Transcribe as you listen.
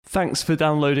Thanks for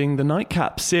downloading the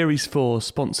Nightcap Series 4,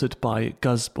 sponsored by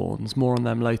Gusbournes. More on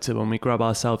them later when we grab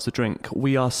ourselves a drink.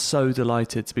 We are so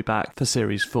delighted to be back for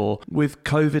Series 4. With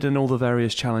COVID and all the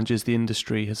various challenges the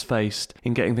industry has faced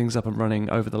in getting things up and running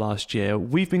over the last year,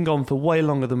 we've been gone for way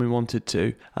longer than we wanted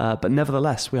to, but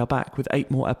nevertheless, we are back with 8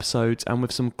 more episodes and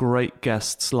with some great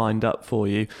guests lined up for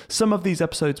you. Some of these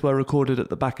episodes were recorded at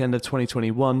the back end of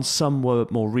 2021, some were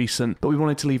more recent, but we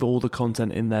wanted to leave all the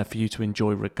content in there for you to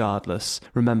enjoy regardless.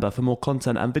 Remember, for more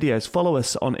content and videos, follow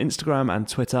us on Instagram and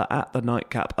Twitter at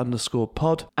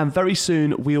 @thenightcap_pod. And very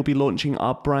soon, we'll be launching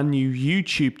our brand new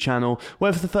YouTube channel,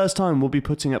 where for the first time, we'll be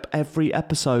putting up every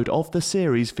episode of the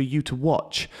series for you to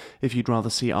watch, if you'd rather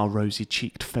see our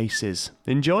rosy-cheeked faces.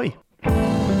 Enjoy!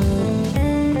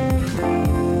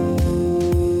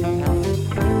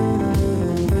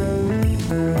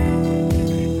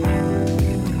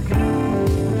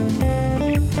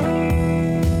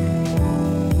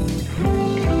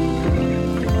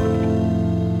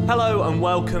 Hello and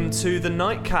welcome to The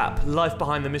Nightcap, life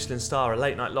behind the Michelin star, a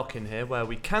late night lock-in here where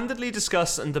we candidly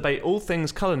discuss and debate all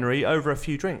things culinary over a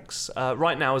few drinks.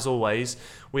 Right now, as always,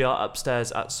 we are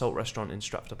upstairs at Salt Restaurant in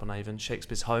Stratford-upon-Avon,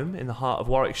 Shakespeare's home in the heart of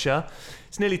Warwickshire.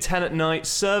 It's nearly 10 at night,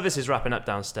 service is wrapping up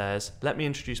downstairs. Let me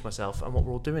introduce myself and what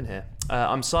we're all doing here.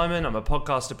 I'm Simon, I'm a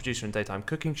podcaster, producer and daytime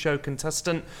cooking show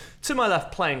contestant. To my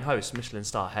left, playing host, Michelin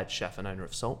star head chef and owner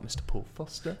of Salt, Mr. Paul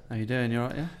Foster. How you doing? You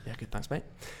alright, yeah? Yeah, good, thanks mate.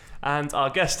 And our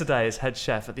guest today is head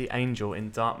chef at The Angel in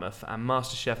Dartmouth and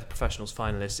Master Chef Professionals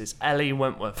finalist is Elly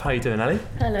Wentworth. How are you doing, Elly?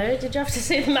 Hello, did you have to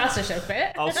say the Master Chef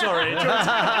bit? Oh, sorry.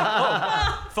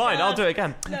 Fine, I'll do it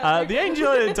again. No, The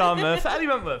Angel in Dartmouth, Elly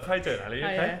Wentworth. How you doing, Elly?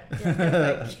 Okay? Yeah, good,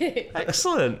 thank you.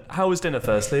 Excellent. How was dinner,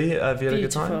 firstly? Have you had a good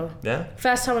time? Beautiful. Yeah?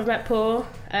 First time I've met Paul.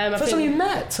 First time you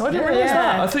met? I didn't Yeah, realise yeah.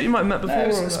 that. I thought you might have met before.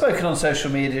 We've spoken on social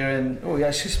media and we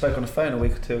actually spoke on the phone a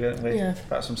week or two ago, didn't we? Yeah.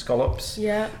 About some scallops.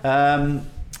 Yeah,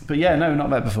 But yeah, no, not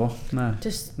met before. No.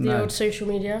 just the old social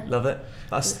media. Love it.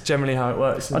 That's generally how it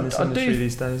works in this industry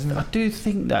these days, isn't it? I do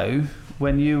think though,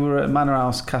 when you were at Manor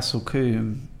House Castle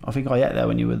Coombe, I think I ate there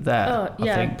when you were there. Oh,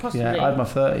 yeah, I think. possibly. Yeah, I had my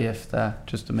 30th there,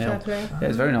 just a meal. Fair play. Yeah,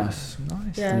 it's very nice.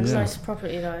 Nice. Yeah, it was Yeah. nice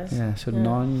property, guys. Yeah, so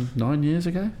Yeah. nine years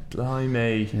ago.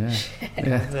 Blimey. Yeah,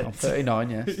 yeah. I'm 39.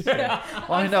 Yes.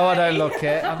 I know I don't look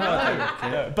it. I know I don't look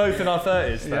it. Yeah, both in our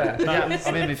 30s, though. Yeah, yeah.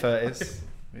 I'm in my 30s.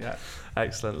 Yeah.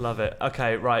 Excellent, love it.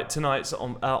 Okay, right. Tonight's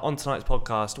on tonight's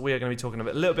podcast, we are going to be talking a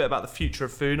little bit about the future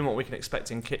of food and what we can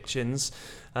expect in kitchens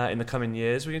in the coming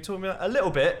years. We're going to talk about a little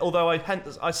bit, although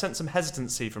I sent some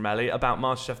hesitancy from Elly about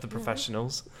MasterChef The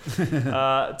Professionals,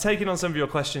 taking on some of your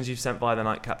questions you've sent via the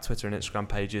Nightcap Twitter and Instagram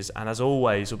pages. And as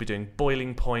always, we'll be doing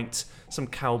boiling point, some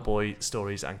cowboy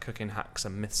stories, and cooking hacks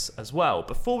and myths as well.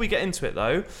 Before we get into it,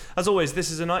 though, as always,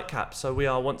 this is a Nightcap, so we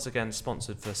are once again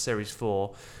sponsored for Series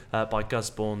 4 by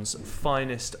Gusbournes'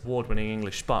 finest award-winning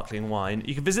English sparkling wine.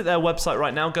 You can visit their website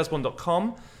right now,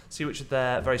 gusbourne.com, see which of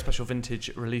their very special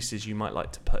vintage releases you might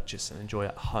like to purchase and enjoy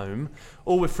at home.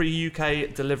 All with free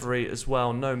UK delivery as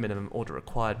well, no minimum order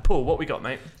required. Paul, what we got,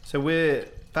 mate? So we're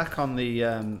back on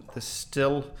the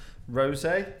still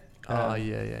rosé.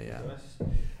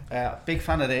 Big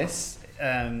fan of this.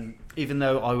 Even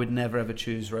though I would never ever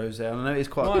choose rosé. I know it's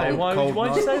quite a cold Why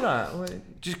night. did you say that?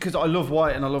 Just because I love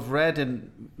white and I love red,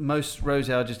 and most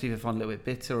rosé I just either find a little bit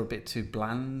bitter or a bit too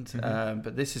bland. Mm-hmm.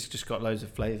 But this has just got loads of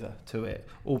flavour to it.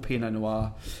 All Pinot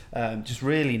Noir, just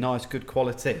really nice, good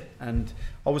quality. And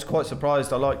I was quite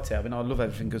surprised I liked it. I mean, I love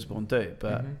everything Gusbourne do,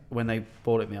 but when they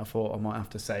bought it me, I thought I might have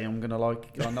to say I'm gonna like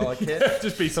it.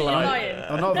 Just be So you're polite. lying.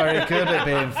 I'm not very good at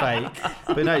being fake,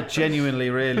 but no, genuinely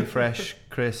really fresh,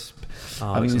 crisp.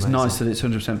 Oh, I mean, it's amazing. nice that it's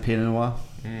 100% Pinot Noir.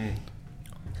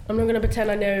 I'm not going to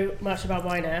pretend I know much about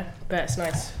wine here, but it's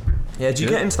nice. Yeah, do you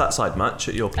get into that side much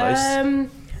at your place?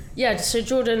 Yeah, so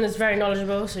Jordan is very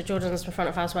knowledgeable. So Jordan's my front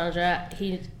of house manager.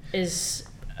 He is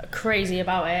crazy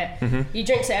about it. He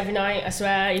drinks it every night, I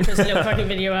swear. He puts a little fucking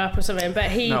video up or something.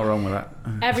 But he, Not wrong with that.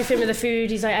 everything with the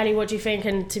food, he's like, Elly, what do you think?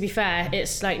 And to be fair,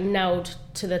 it's like nailed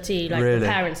to the T, like Really? the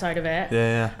parent side of it.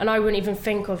 Yeah. And I wouldn't even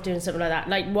think of doing something like that.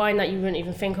 Like wine that you wouldn't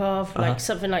even think of. Like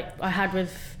something like I had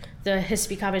with the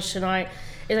Hispy cabbage tonight.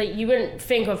 It's like you wouldn't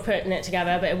think of putting it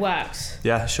together, but it works.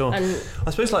 Yeah, sure. And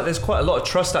I suppose like there's quite a lot of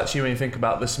trust actually when you think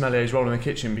about the sommelier's role in the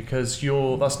kitchen, because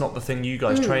that's not the thing you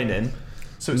guys train in.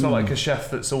 So it's not like a chef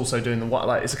that's also doing the what,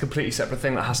 like it's a completely separate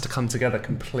thing that has to come together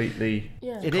completely.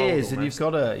 yeah. It is, and you've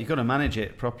got to manage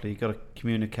it properly. You've got to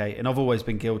communicate. And I've always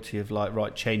been guilty of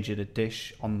changing a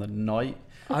dish on the night.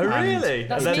 Oh really?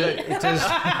 That's and then me. It does.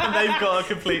 and they've got to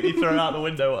completely throw out the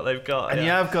window what they've got. And you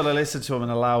have got to listen to them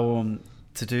and allow them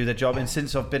to do their job. And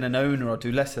since I've been an owner, I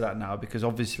do less of that now because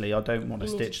obviously I don't want to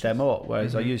stitch them up.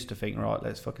 Whereas I used to think, right,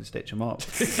 let's fucking stitch them up.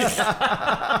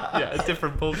 Yeah, a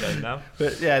different ballgame now.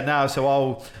 But yeah, now, so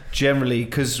I'll generally,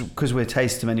 because we're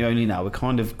tasting menu only now, we've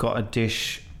kind of got a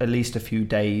dish at least a few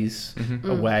days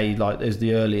away, like as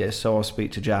the earliest. So I'll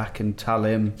speak to Jack and tell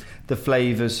him the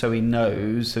flavours so he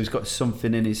knows. So he's got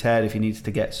something in his head if he needs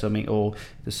to get something or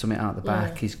there's something out the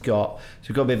back he's got. So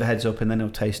we've got a bit of a heads up and then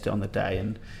he'll taste it on the day.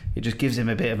 And it just gives him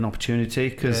a bit of an opportunity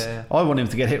because I want him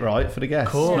to get it right for the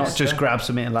guests, not just grab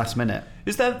something at the last minute.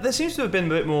 Is there seems to have been a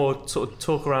bit more sort of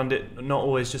talk around it, not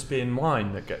always just being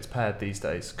wine that gets paired these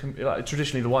days. Like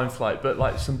traditionally the wine flight, but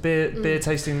like some beer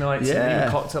tasting nights and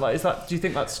even cocktail. Like, do you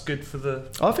think that's good for the?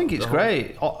 I think it's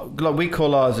great. Like we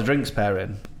call ours a drinks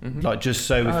pairing. Like just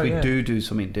so if we do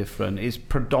something different, it's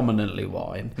predominantly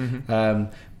wine.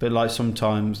 But like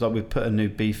sometimes, like we put a new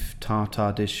beef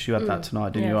tartare dish. You had that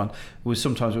tonight, didn't you? On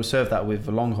sometimes we'll serve that with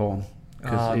a longhorn.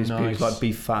 Because it's like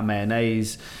beef fat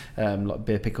mayonnaise, like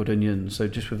beer pickled onions. So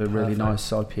just with a really nice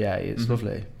IPA, it's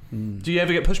lovely. Do you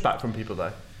ever get pushback from people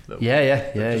though?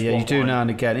 Yeah. You do now and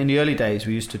again. In the early days,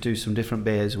 we used to do some different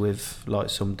beers with like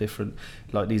some different,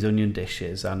 like these onion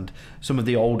dishes, and some of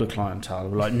the older clientele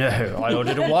were like, "No, I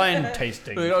ordered a wine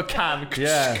tasting." They got a can.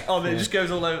 It just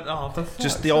goes all over. Oh,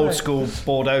 just the old school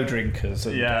Bordeaux drinkers.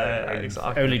 And,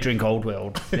 exactly. Only drink Old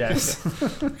World. Yes,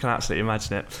 I can absolutely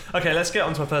imagine it. Okay, let's get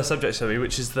on to our first subject, shall we?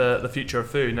 Which is the future of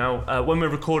food. Now, when we're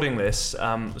recording this,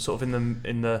 sort of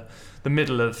in the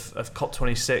middle of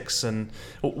COP26 and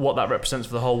what that represents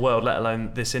for the whole world, let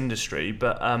alone this industry.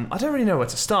 But I don't really know where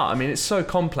to start. I mean, it's so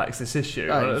complex, this issue.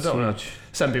 I don't want to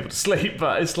send people to sleep,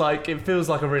 but it's like, it feels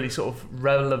like a really sort of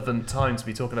relevant time to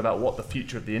be talking about what the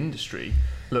future of the industry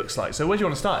looks like. So where do you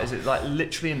want to start? Is it like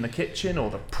literally in the kitchen or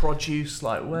the produce?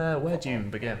 Like where do you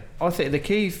even begin? I think the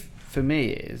key for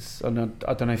me is, and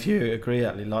I don't know if you agree,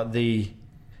 Elly, like it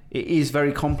is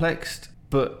very complex.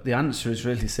 But the answer is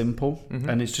really simple,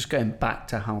 and it's just going back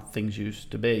to how things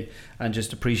used to be and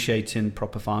just appreciating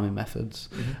proper farming methods.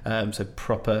 So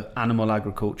proper animal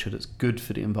agriculture that's good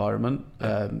for the environment,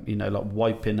 like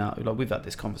wiping out, like we've had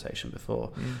this conversation before.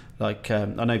 Like, I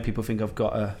know people think I've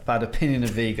got a bad opinion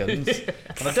of vegans,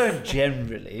 and I don't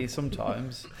generally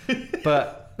sometimes,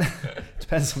 but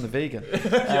depends on the vegan.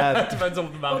 Depends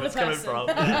on the man it's coming from.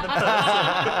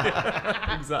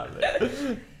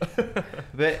 Exactly.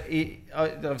 But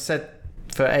I've said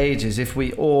for ages, if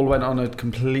we all went on a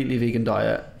completely vegan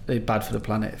diet, it's bad for the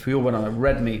planet. If we all went on a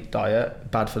red meat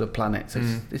diet, bad for the planet. So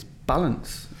it's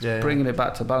balance. Bringing it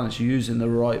back to balance, using the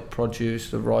right produce,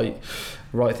 the right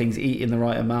things, eating the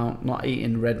right amount, not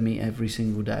eating red meat every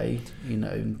single day,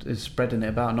 spreading it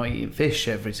about, not eating fish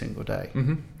every single day.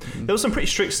 There was some pretty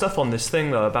strict stuff on this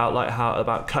thing though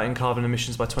about cutting carbon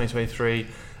emissions by 2023.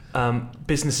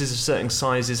 Businesses of certain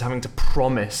sizes having to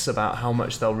promise about how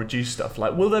much they'll reduce stuff.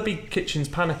 Like, will there be kitchens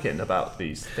panicking about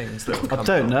these things? I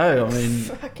don't know. I mean,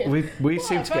 we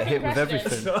seem to get hit with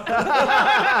everything.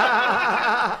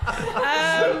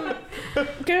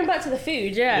 Going back to the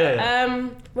food,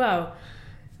 well,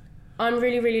 I'm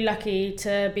really, really lucky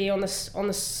to be on the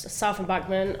south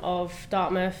embankment of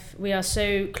Dartmouth. We are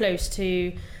so close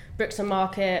to Brixton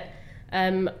Market.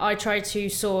 I try to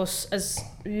source as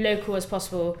local as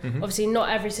possible. Obviously, not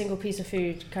every single piece of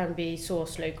food can be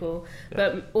sourced local,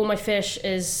 but all my fish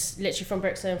is literally from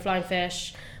Brixton, flying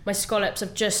fish. My scallops,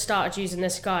 have just started using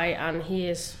this guy, and he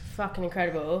is fucking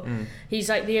incredible. He's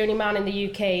like the only man in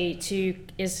the UK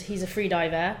he's a free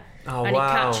diver, and he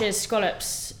catches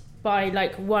scallops by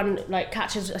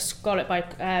catches a scallop by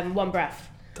one breath.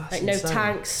 That's like no insane.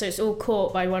 Tanks, so it's all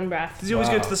caught by one breath. Does he always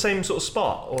go to the same sort of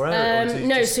spot, or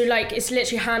no? So like it's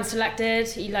literally hand selected.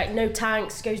 He no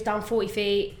tanks, goes down 40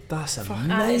 feet. That's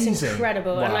amazing. It's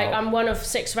incredible. Wow. And like I'm one of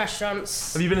 6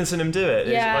 restaurants. Have you been and seen him do it?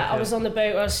 Yeah, I was on the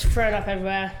boat. I was throwing up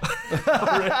everywhere. Really?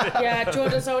 Yeah,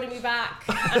 Jordan's holding me back,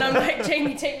 and I'm like,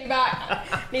 Jamie, take me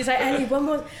back. And he's like, Elly, one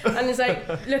more. And he's like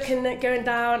looking at going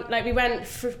down. Like we went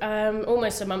for,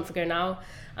 almost a month ago now.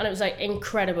 And it was like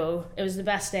incredible. It was the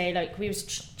best day. Like we was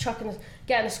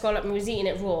getting the scallop and we was eating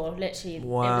it raw, literally.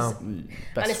 Wow. And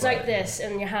it's like this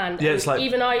in your hand. Yeah, it's like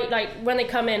even when they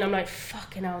come in, I'm like,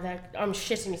 fucking hell, I'm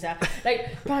shitting myself.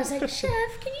 Like Brian's like, chef,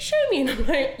 can you show me? And I'm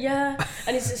like, yeah.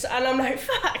 And and I'm like,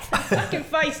 fuck, that's fucking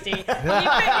feisty.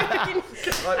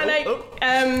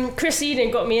 And Chris Eden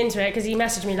got me into it because he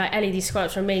messaged me like, Elly, these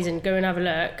scallops are amazing. Go and have a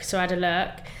look. So I had a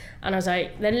look, and I was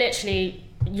like, they're literally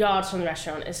yards from the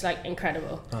restaurant. It's like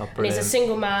incredible. And he's a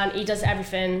single man. He does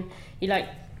everything.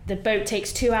 The boat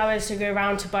takes 2 hours to go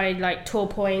around to buy like Tor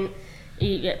Point.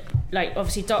 He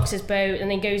obviously docks his boat and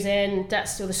then goes in,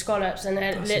 that's all the scallops, and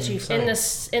then literally in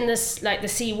this like the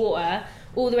sea water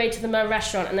all the way to the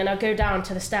restaurant, and then I'll go down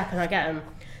to the step and I get them.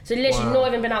 So literally not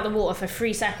even been out of the water for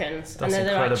 3 seconds. That's and then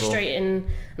incredible. they're like straight in,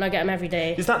 and I get them every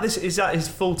day. Is that his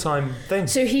full-time thing?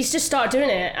 So he's just started doing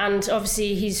it, and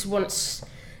obviously he's wants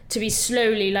to be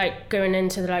slowly like going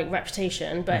into the like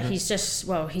reputation, but he's just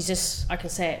I can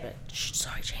say it, but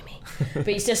sorry Jamie, but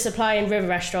he's just supplying River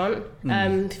Restaurant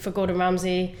for Gordon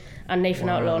Ramsay and Nathan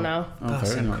Outlaw now.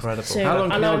 That's incredible. So, how long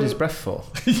can you hold his breath for?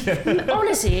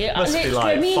 Honestly, Must be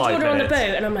like me and 5 Jordan on the minutes.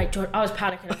 boat, and I'm like, Jordan, I was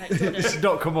panicking. I was like, Jordan, It's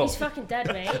not come up. he's fucking dead,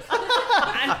 mate.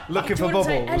 And Looking for Jordan's bubbles.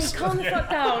 like, Elly, calm the fuck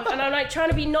down. And I'm like trying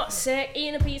to be not sick,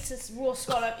 eating a piece of raw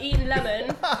scallop, eating lemon.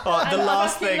 The And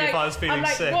last fucking, thing if I was feeling I'm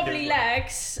like sick. wobbly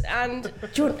legs, and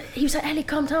Jordan, he was like, Elly,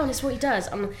 calm down. It's what he does.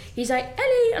 He's like,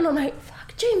 Elly, and I'm like,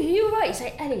 fuck, Jamie, are you alright? He's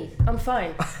like, Elly, I'm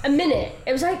fine. A minute.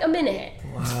 It was like a minute.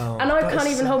 Wow. And I can't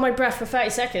even hold my breath for 30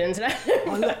 seconds.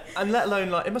 And let alone,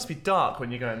 like, it must be dark when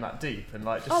you're going that deep and,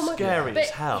 like, just scary But, as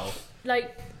hell.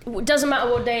 Like, it doesn't matter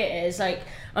what day it is. Like,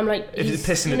 I'm like, If it's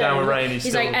pissing it down with rain,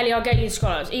 he's like, still... Elly, I'll get you the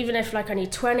scallops, even if like I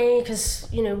need 20, because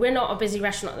we're not a busy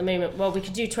restaurant at the moment. Well, we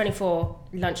could do 24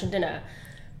 lunch and dinner,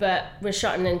 but we're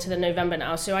shutting into the November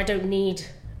now, so I don't need.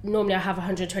 Normally I have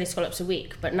 120 scallops a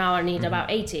week, but now I need about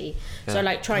 80. So I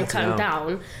like try and cut them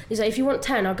down. He's like, if you want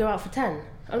 10, I'll go out for 10.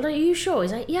 I'm like, are you sure?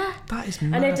 He's like, yeah. That is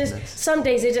And madness. they just some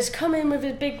days they just come in with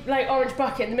a big like orange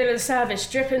bucket in the middle of the service,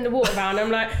 dripping the water around.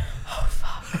 I'm like, oh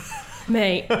fuck,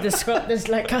 mate. There's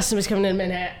like customers coming in a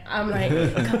minute. I'm like,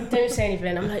 don't say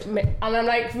anything. I'm like, and I'm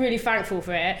like really thankful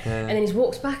for it. Yeah. And then he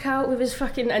walks back out with his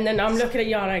fucking, and then I'm looking at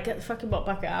Yana, get the fucking mop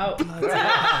bucket out.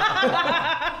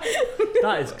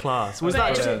 That is class. Was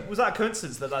But that a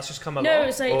coincidence that that's just come along? No, it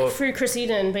was like Or- through Chris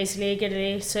Eden, basically,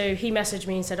 Giddy. So he messaged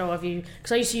me and said, oh, have you...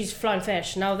 Because I used to use Flying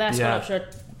Fish. Now their scallops are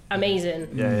amazing.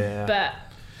 Yeah. But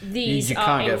these You are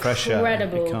can't get fresher.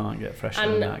 incredible. You can't get fresher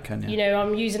And, than that, can you?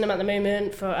 I'm using them at the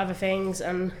moment for other things,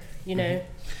 and,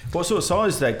 What sort of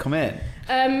size do they come in?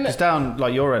 Because down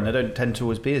like your end, they don't tend to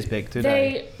always be as big, do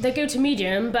they? They go to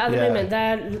medium, but at the Yeah.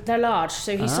 moment they're large.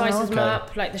 So he sizes them okay.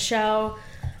 up, like the shell.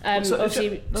 So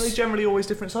Obviously, are they generally always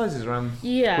different sizes around?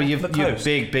 yeah. Well, The you've coast.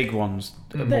 big ones,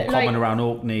 more But, common like- around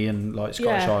Orkney and like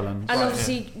Scottish yeah. Islands. And Right,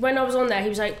 obviously, when I was on there, he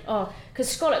was like, "Oh, because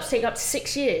scallops take up to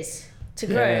 6 years to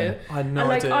grow." Yeah. I had no and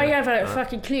like, idea. I have a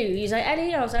fucking clue. He's like,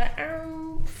 "Elly," I was like,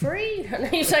 3. And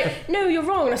he's like, "No, you're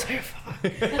wrong." And I was like, "Fuck." I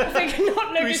think not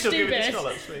Can no we good still give it to stupid.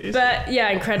 scallops, please? But yeah,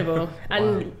 incredible.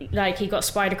 And like, he got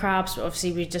spider crabs. But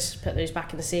obviously, we just put those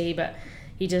back in the sea. But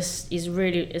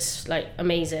it's like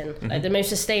amazing. Like the most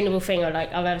sustainable thing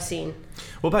I've ever seen.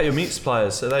 What about your meat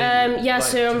suppliers? Are they?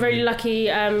 So I'm really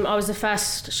lucky. I was the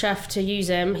first chef to use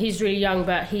him. He's really young,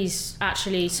 but he's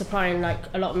actually supplying like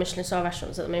a lot of Michelin star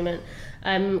restaurants at the moment.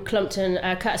 Clumpton,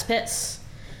 Curtis Pitts.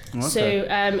 Okay. So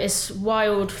it's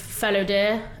wild fallow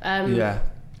deer. Yeah.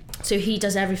 So he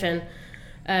does everything.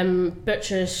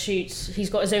 Butchers, shoots. He's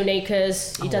got his own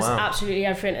acres. He does wow. absolutely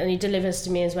everything, and he delivers to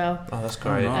me as well. Oh, that's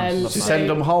great. Nice. Um, Does he so- send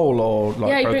them whole or like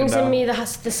Yeah, he broken brings down? in me the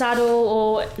saddle,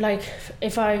 or like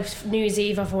if I New Year's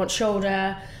Eve if I want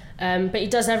shoulder. But he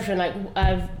does everything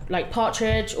like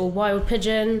partridge or wild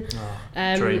pigeon.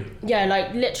 dream. Yeah,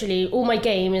 like literally all my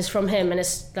game is from him, and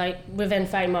it's like within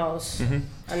 5 miles. Mm-hmm.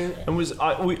 And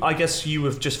I guess you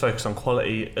were just focused on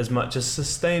quality as much as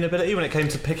sustainability when it came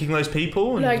to picking those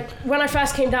people. And like when I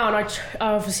first came down, I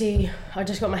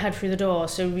just got my head through the door,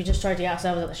 so we just tried to get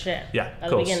ourselves at the shit. yeah, at of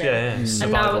the course. beginning. Yeah. And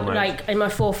Survival now, mode. like in my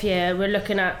 4th year, we're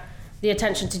looking at the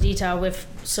attention to detail with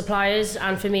suppliers,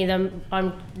 and for me,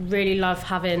 I really love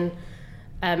having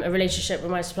a relationship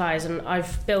with my suppliers, and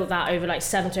I've built that over like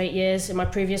 7 to 8 years in my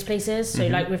previous places. So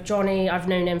like with Johnny, I've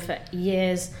known him for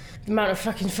years. The amount of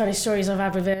fucking funny stories I've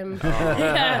had with him.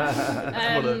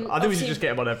 I think we should just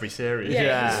get him on every series.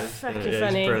 Yeah, he's fucking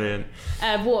funny. It's brilliant.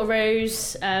 Water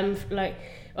Rose, like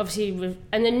obviously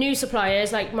and the new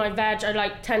suppliers, like my veg, I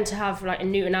like tend to have like a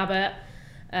Newton Abbott.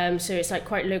 So it's like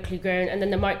quite locally grown, and then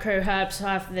the micro herbs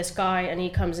I have this guy, and he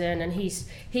comes in and he's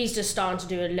just starting to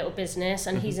do a little business,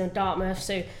 and he's in Dartmouth.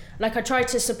 So like I try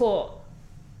to support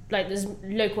like as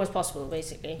local as possible,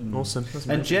 basically. Awesome. That's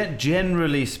And amazing.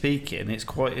 generally speaking, it's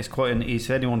quite an easy. If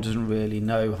anyone doesn't really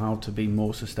know how to be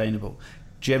more sustainable,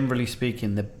 generally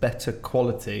speaking, the better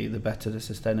quality, the better the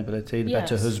sustainability, the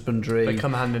better Yes. husbandry. They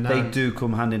come hand in They hand. do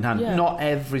come hand in hand. Yeah. Not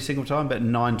every single time, but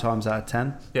 9 times out of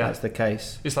 10, Yeah. that's the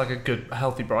case. It's like a good,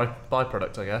 healthy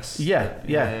byproduct, I guess. Yeah,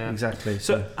 exactly.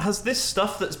 So has this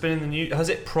stuff that's been in the news, has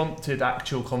it prompted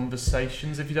actual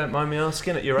conversations, if you don't mind me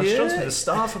asking, at your restaurants with the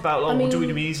staff about, like, do we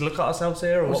need to look at ourselves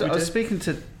here, or what we I was do? speaking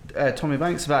to Tommy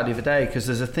Banks about it the other day, because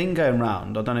there's a thing going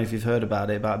round, I don't know if you've heard about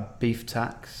it, about beef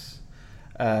tax.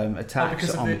 Attacks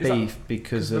because of on the- is that beef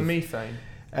because of of the methane.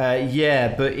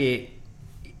 yeah, but it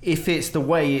if it's the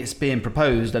way it's being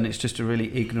proposed, then it's just a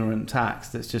really ignorant tax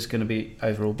that's just going to be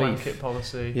over all beef. Blanket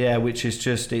policy. Yeah, which is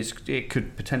just, it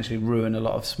could potentially ruin a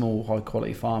lot of small,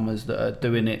 high-quality farmers that are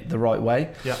doing it the right way.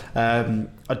 Yeah.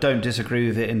 I don't disagree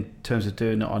with it in terms of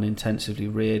doing it on intensively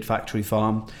reared factory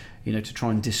farm, to try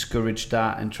and discourage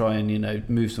that and try and,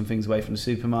 move some things away from the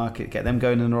supermarket, get them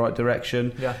going in the right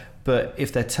direction. Yeah. But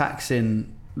if they're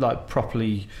taxing, like,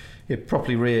 properly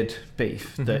reared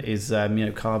beef that is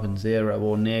carbon zero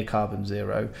or near carbon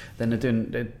zero, then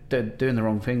they're doing the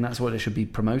wrong thing. That's what they should be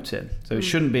promoting. So it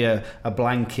shouldn't be a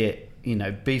blanket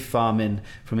beef farming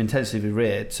from intensively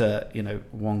reared to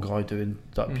one guy doing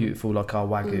like beautiful like our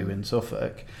Wagyu in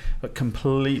Suffolk, but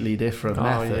completely different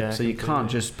method. Yeah, so you can't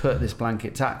just put this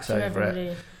blanket tax over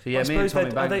it. So yeah, I suppose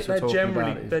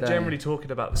they're generally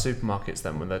talking about the supermarkets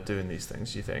then when they're doing these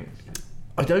things, do you think?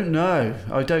 I don't know.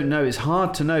 It's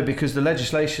hard to know because the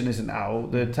legislation isn't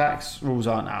out, the tax rules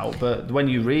aren't out, but when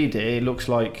you read it, it looks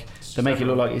like they make it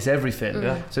look like it's everything.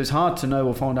 Yeah. So it's hard to know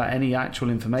or find out any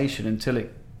actual information until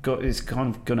it's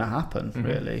kind of going to happen,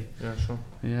 really. Yeah, sure.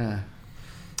 Yeah.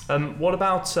 What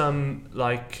about for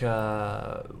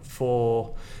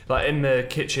like in the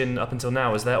kitchen up until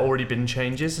now? Has there already been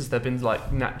changes? Has there been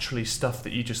like naturally stuff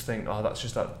that you just think, oh, that's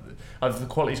just either the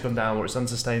quality's gone down or it's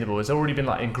unsustainable? Has there already been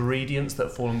like ingredients that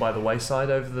have fallen by the wayside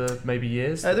over the maybe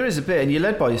years? There is a bit, and you're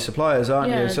led by your suppliers,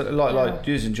 aren't you? So like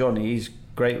using Johnny, he's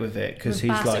great with it because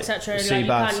he's like sea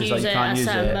bass, you can't use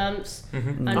it. Bumps,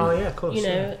 and, oh yeah, of course.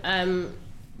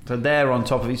 So they're on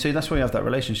top of you. So that's why you have that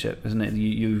relationship, isn't it?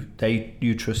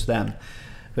 You trust them.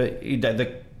 But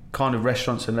the kind of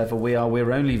restaurants and level we're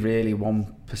only really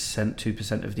 1%,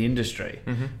 2% of the industry.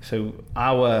 So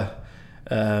our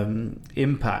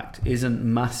impact isn't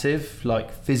massive.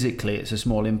 Like physically, it's a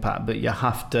small impact, but you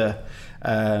have to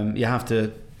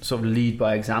sort of lead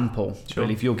by example. Sure.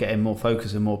 Really, if you're getting more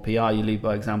focus and more PR, you lead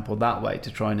by example that way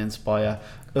to try and inspire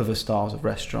other styles of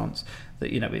restaurants.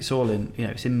 That it's all in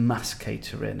it's in mass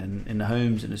catering and in the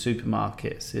homes and the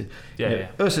supermarkets.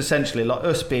 Us essentially, like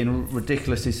us being a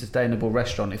ridiculously sustainable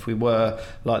restaurant. If we were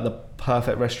like the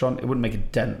perfect restaurant, it wouldn't make a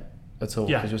dent at all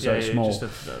because we're so small. Just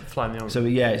fly in the so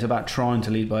it's about trying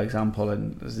to lead by example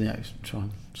and try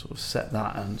and sort of set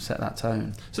that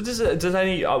tone. So does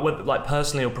any like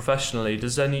personally or professionally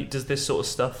does this sort of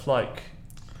stuff like?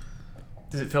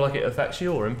 Does it feel like it affects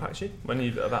you or impacts you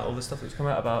about all the stuff that's come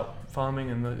out about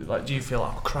farming and do you feel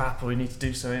like, oh crap, we need to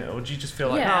do something, or do you just feel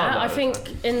like I think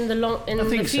in the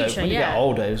future, so. When you get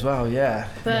older as well,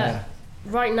 But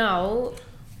right now,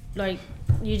 like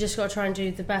you just got to try and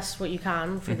do the best what you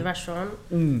can for the restaurant,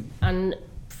 and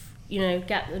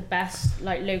get the best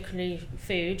like locally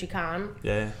food you can,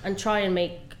 and try and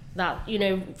make that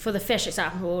for the fish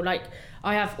example. Like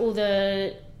I have all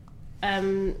the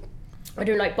I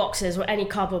don't like boxes or any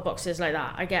cardboard boxes like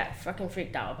that. I get fucking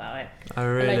freaked out about it. Oh,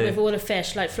 really? And, like with all the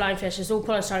fish, like flying fish, it's all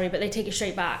polystyrene, but they take it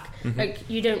straight back. Like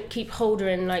you don't keep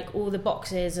holding like all the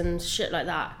boxes and shit like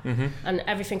that. And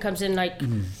everything comes in like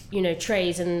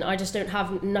trays, and I just don't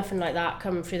have nothing like that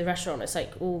coming through the restaurant. It's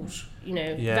like all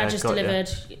veg is delivered,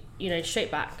 straight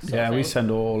back. Yeah, we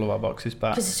send all of our boxes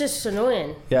back because it's just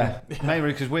annoying. Yeah,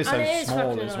 mainly because we're so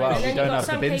small as well. And we don't have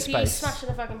the bin space. And space. Smashing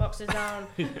the fucking boxes down,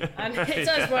 and it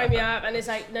does wind me up. And it's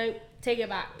like, no, take it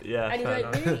back. Yeah, and you're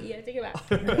like, really? Yeah, take it back.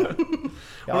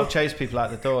 I'll chase people out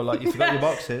the door like, you forgot your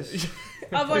boxes.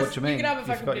 Otherwise, what do you mean? You can have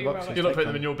a fucking your boxes. You're not putting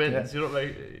them in your bins. You're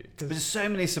not But there's so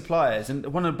many suppliers, and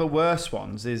one of the worst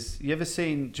ones is, you ever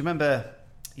seen? Do you remember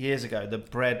years ago the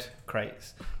bread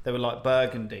crates? They were like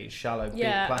burgundy, shallow, big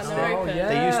plastic.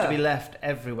 They used to be left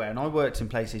everywhere, and I worked in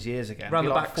places years ago. Around the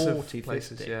like backs 40, of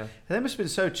places, 50. yeah. They must have been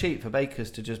so cheap for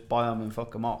bakers to just buy them and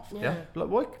fuck them off. Yeah. Like,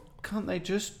 why can't they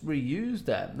just reuse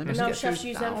them? They must now get chefs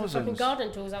use them for fucking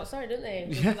garden tools outside, don't they?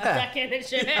 Yeah. Like decking and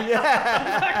shit.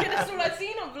 Fucking, that's all I've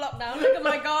seen on lockdown. Look at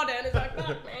my garden. It's like,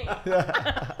 fuck me.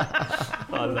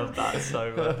 I love that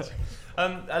so much.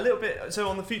 A little bit. So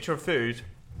on the future of food,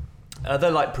 are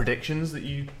there like predictions that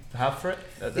you have for it?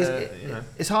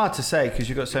 It's hard to say because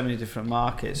you've got so many different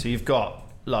markets. So you've got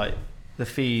like the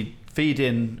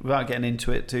feeding, without getting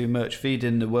into it too much,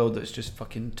 feeding the world that's just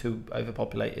fucking too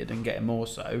overpopulated and getting more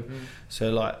so.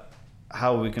 So like,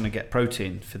 how are we going to get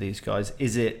protein for these guys?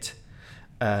 Is it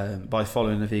by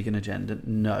following the vegan agenda?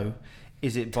 No.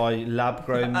 Is it by lab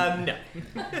grown? No.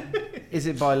 Is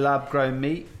it by lab grown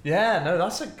meat? Yeah, no,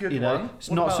 that's a good one. It's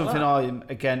not something I'm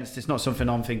against. It's not something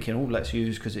I'm thinking, oh, let's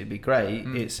use because it'd be great.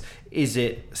 Is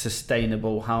it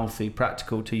sustainable, healthy,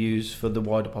 practical to use for the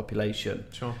wider population?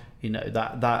 Sure.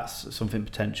 that's something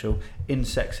potential.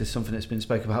 Insects is something that's been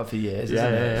spoken about for years,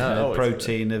 isn't it?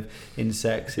 Protein of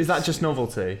insects. Is that just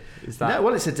novelty? Is that? No,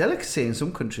 well, it's a delicacy in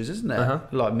some countries, isn't it?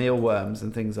 Like mealworms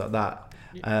and things like that.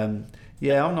 I'm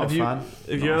not a fan.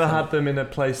 Have you ever had them in a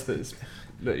place that's...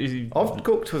 I've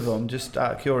cooked with them just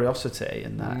out of curiosity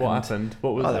and that. What happened?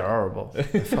 What was it? They're horrible. They're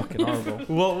fucking horrible.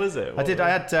 What was it? I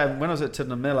had when I was at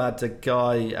Tuddenham Mill, I had a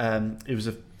guy. He was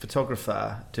a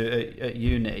photographer at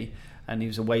uni, and he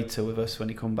was a waiter with us when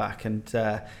he come back, and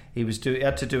he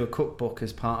had to do a cookbook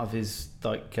as part of his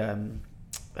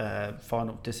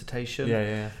final dissertation.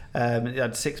 It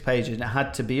had 6 pages, and it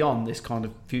had to be on this kind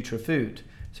of future of food.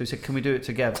 So he said, "Can we do it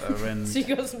together?" And so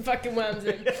you got some fucking worms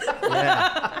in.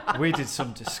 Yeah, we did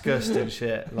some disgusting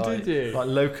shit, like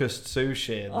locust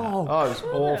sushi. And that. It was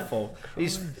awful.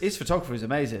 His photography was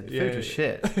amazing. The food was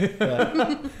shit.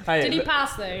 Did he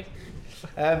pass though?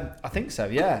 I think so,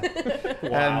 yeah.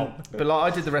 Wow. But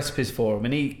I did the recipes for him,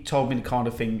 and he told me the kind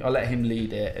of thing. I let him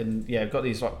lead it, and I've got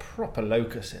these proper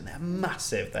locusts in there,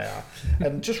 massive they are,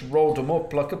 and just rolled them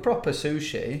up like a proper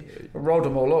sushi. Rolled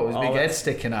them all up with his big head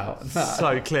sticking out.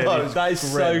 So clearly, that is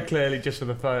so clearly just for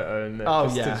the photo, and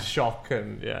the shock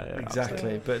and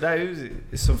exactly. But no,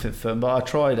 it's something fun. But I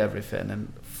tried everything,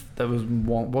 and there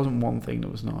wasn't one thing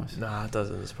that was nice. Nah, it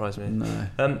doesn't surprise me. No.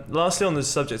 Lastly, on the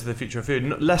subject of the future of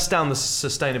food, less down the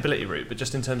sustainability route, but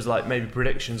just in terms of maybe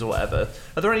predictions or whatever,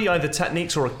 are there any either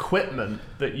techniques or equipment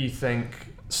that you think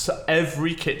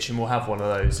every kitchen will have one of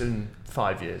those in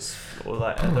 5 years? Or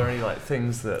are there any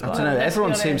things that... I don't know,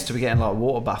 everyone seems to be getting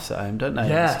water baths at home, don't they?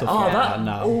 Yeah, stuff like that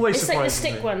now. Always it's like the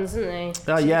stick ones, isn't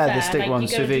they? Oh yeah, the stick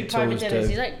ones, sous vide tools do.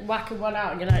 You're whacking one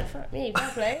out and you're like, fuck me, fair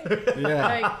play.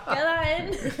 Yeah. Get that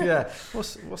in. Yeah.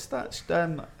 What's that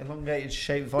elongated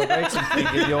shaped vibrating thing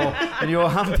in your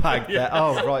handbag there?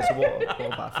 Oh right, it's a water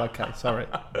bath. Okay, sorry.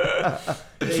 Yeah,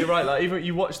 you're right, even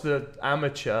you watch the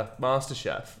amateur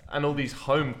MasterChef and all these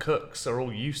home cooks are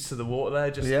all used to the water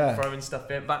there, just throwing stuff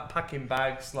in, packing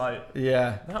bags,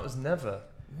 that was never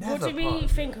what did we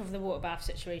think of the water bath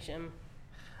situation?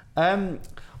 I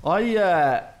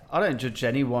don't judge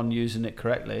anyone using it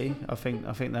correctly. I think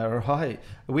they're right.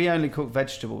 We only cook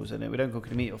vegetables in it. We don't cook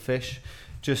any meat or fish,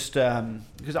 just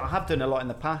because I have done a lot in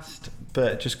the past,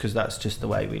 but just because that's just the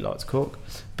way we like to cook.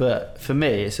 But for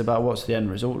me, it's about what's the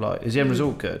end result like. Is the end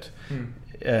result good?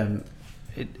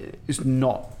 It's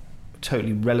not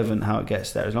totally relevant how it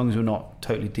gets there, as long as we're not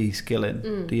totally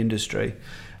de-skilling the industry.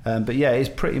 But yeah, it's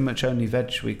pretty much only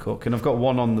veg we cook, and I've got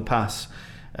one on the pass,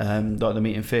 like the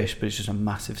meat and fish, but it's just a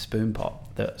massive spoon pot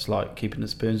that's keeping the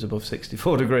spoons above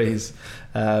 64 degrees,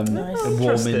 and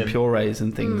warming purees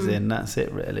and things in. That's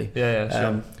it really.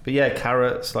 Sure. But yeah,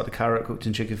 carrots, like the carrot cooked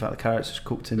in chicken fat, the carrots just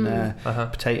cooked in there.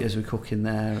 Potatoes we cook in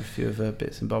there, a few other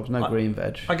bits and bobs. No green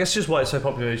veg. I guess just why it's so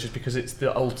popular is just because it's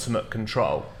the ultimate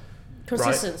control.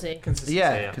 Consistency. Right?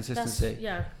 Consistency.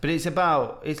 Yeah. But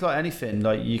it's like anything.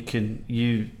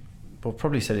 I've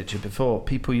probably said it to you before.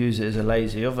 People use it as a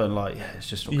lazy oven. It's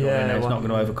just not it's not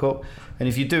going to overcook. And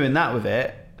if you're doing that with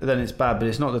it, then it's bad. But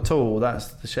it's not the tool. That's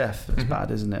the chef. That's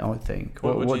bad, isn't it? I think.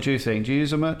 What do you think? Do you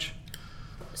use them much?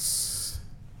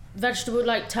 Vegetable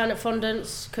turnip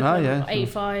fondants. Cook on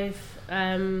 85.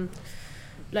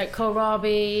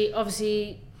 Kohlrabi.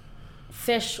 Obviously.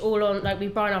 Fish all on, we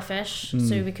brine our fish,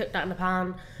 so we cook that in the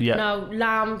pan. Now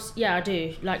lambs, I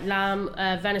do lamb,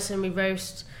 venison we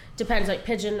roast. Depends,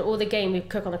 pigeon or the game we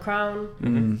cook on the crown.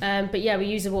 But we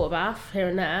use a water bath here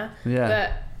and there.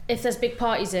 But if there's big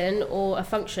parties in or a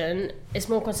function, it's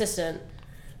more consistent.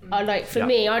 For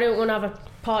me, I don't want to have a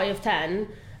party of 10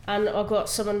 and I've got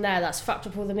someone there that's fucked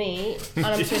up all the meat and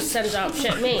I'm just sends out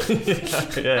shit meat.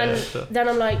 Then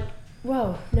I'm like,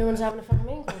 whoa, no one's having a fucking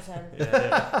main course then.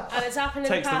 And it's happened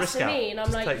in the past to me, and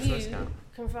I'm like, you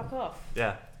can fuck off.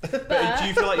 Yeah. But do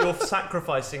you feel like you're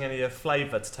sacrificing any of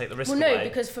flavour to take the risk away? Well, no,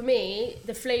 because for me,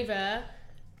 the flavour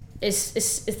is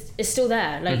still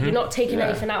there. You're not taking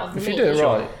anything out of the meat. If you do it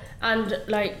right. And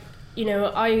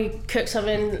I cooked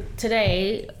something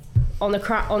today on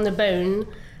the bone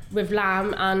with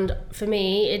lamb, and for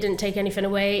me it didn't take anything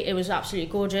away. It was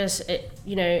absolutely gorgeous.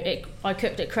 I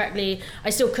cooked it correctly. I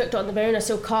still cooked it on the bone. I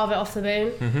still carve it off the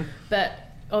bone. But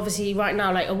obviously right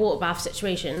now, a water bath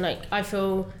situation, I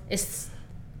feel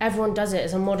everyone does it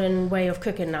as a modern way of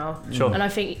cooking now. Sure. And I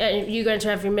think you go into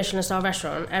every Michelin star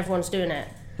restaurant, everyone's doing it.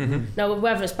 Now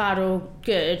whether it's bad or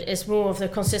good, it's more of the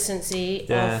consistency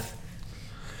of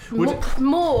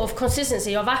more of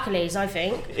consistency of accolades, I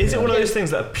think. Is it one of those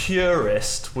things that a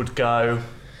purist would go,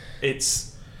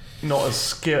 it's not as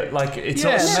skilled. Like it's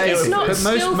Yeah, not maybe. it's not But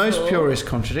most skillful. purists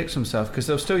contradict themselves because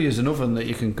they'll still use an oven that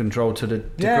you can control to the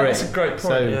degree. Yeah, that's a great point.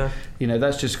 So,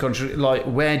 that's just like,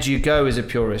 where do you go as a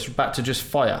purist? Back to just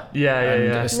fire. Yeah.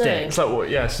 A stick. It's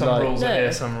like, some rules are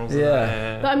here, some rules are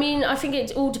there. But I mean, I think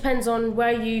it all depends on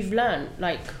where you've learned.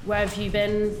 Like, where have you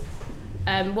been?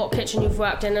 What kitchen you've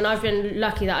worked in? And I've been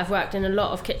lucky that I've worked in a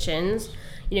lot of kitchens.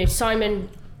 Simon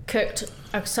cooked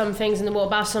some things in the water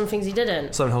bath, some things he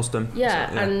didn't. Simon Holston.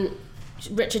 Yeah, and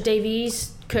Richard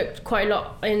Davies cooked quite a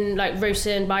lot in like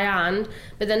roasting by hand,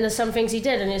 but then there's some things he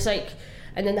did, and it's like,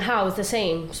 and then the how is the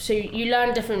same. So you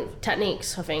learn different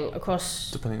techniques, I think,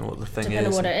 across depending on what the thing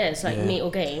depending is. on what it is, like meat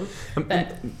or game.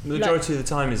 But the majority of the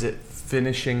time, is it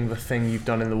finishing the thing you've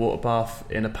done in the water bath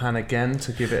in a pan again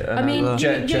to give it another... I mean,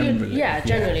 generally.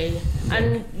 Generally.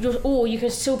 And you can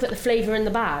still put the flavour in the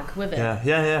bag with it.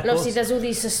 Yeah. And obviously there's all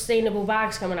these sustainable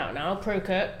bags coming out now, Pro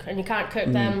Cook, and you can't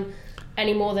cook them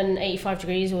any more than 85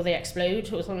 degrees or they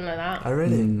explode or something like that. Oh,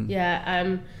 really?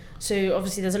 Yeah. So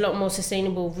obviously there's a lot more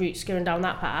sustainable routes going down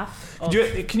that path.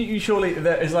 Can you surely,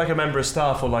 there is like a member of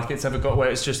staff or like it's ever got where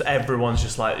it's just everyone's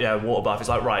just like, water bath. It's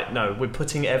like, right, no, we're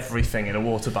putting everything in a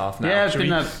water bath now. Yeah,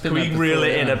 can we reel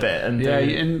it in a bit? And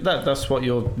and that's what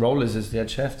your role is as the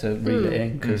head chef, to reel it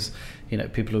in, because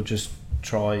people will just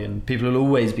try, and people will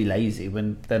always be lazy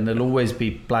then there'll always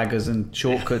be blaggers and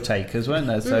shortcut takers, won't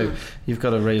there? So you've got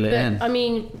to reel it in. I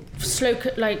mean,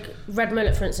 like red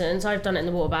mullet, for instance, I've done it in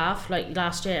the water bath like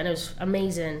last year and it was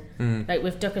amazing. Like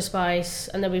with ducker spice,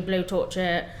 and then we blowtorch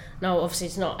it. Now obviously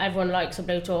it's not everyone likes a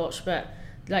blowtorch, but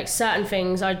like certain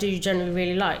things I do generally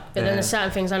really like, but then there's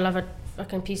certain things I love a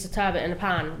fucking piece of turbot in a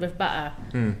pan with butter.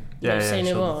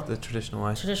 The traditional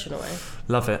way. Traditional way.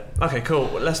 Love it. Okay, cool.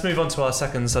 Let's move on to our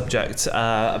second subject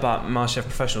about MasterChef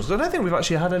professionals. I don't think we've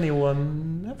actually had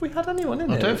anyone. Have we had anyone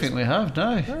in I here? don't think we have.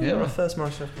 No. You're our first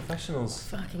MasterChef professionals.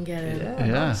 Fucking get it. Yeah.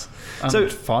 Nice. So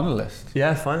finalist.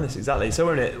 Yeah, finalists, exactly. So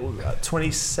we're in it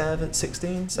 27,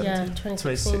 16, 17? Yeah,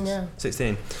 2016,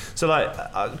 16. So like,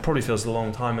 it probably feels a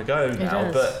long time ago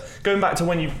now. does. But going back to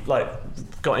when you like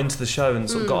got into the show and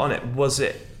sort of got on it, was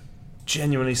it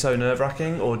genuinely so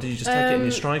nerve-wracking, or did you just take it in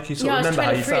your strike? You sort of remember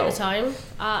how you felt? I was 23 at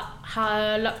the time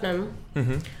at Lucknow,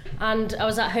 and I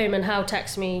was at home and Hal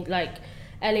texted me like,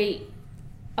 Elly,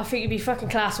 I think you'd be fucking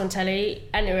class on telly,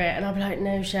 enter it. And I'll be like,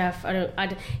 no chef, I don't.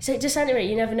 He said, just enter it,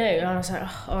 you never know. And I was like,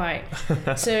 oh, all right.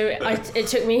 So it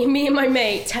took me and my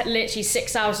mate literally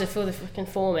 6 hours to fill the fucking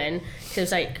form in, because it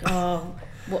was like,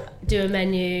 do a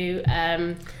menu,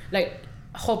 like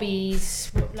hobbies,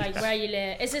 like where you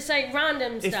live. It's just like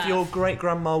random stuff. If your great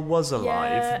grandma was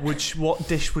alive, what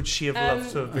dish would she have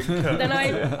loved to have been cooked? Then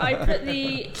I put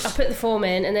the form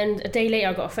in, and then a day later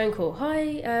I got a phone call.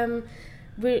 Hi,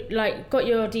 we like got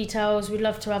your details. We'd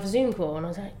love to have a Zoom call. And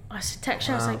I said text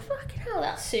her. I was like, fucking hell,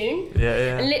 that's soon.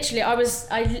 Yeah. And literally,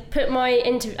 I put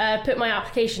my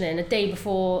application in a day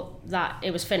before that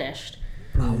it was finished.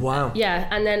 Oh wow. Yeah,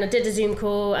 and then I did a Zoom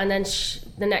call, and then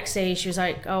the next day she was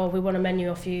like, oh, we want a menu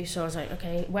off you. So I was like,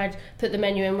 okay, put the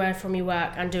menu in where from you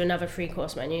work, and do another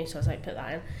 3-course menu. So I was like, put that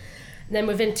in. And then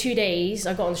within 2 days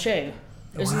I got on the show.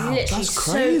 It was literally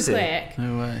so quick.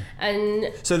 No way.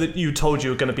 And so that you told you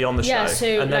were going to be on the show. Yeah,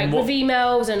 so and then with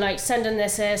emails and like sending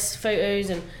this photos,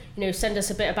 and send us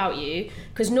a bit about you,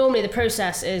 because normally the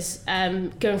process is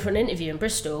going for an interview in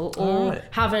Bristol, or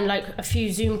having like a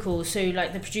few Zoom calls so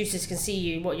like the producers can see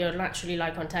you, what you're naturally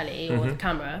like on telly or the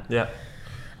camera. Yeah.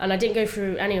 And I didn't go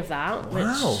through any of that.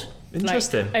 Wow,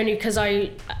 interesting. Only because I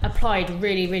applied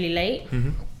really, really late.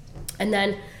 And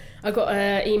then I got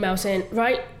an email saying,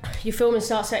 right, your filming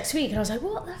starts next week. And I was like,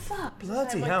 what the fuck?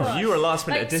 Bloody hell, you were a last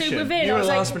minute addition. So within, you were I was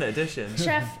a last minute addition.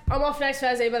 Chef, I'm off next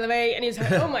Thursday, by the way. And he was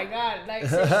like, oh my God. Like,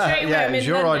 so straight away it was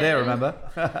your idea, remember?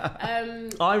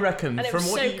 I reckon, and it from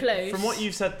was what close.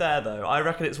 you've said there, though, I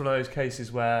reckon it's one of those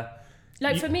cases where...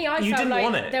 Like, for me, I you felt didn't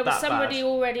want like it there was that somebody bad.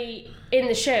 already in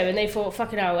the show, and they thought,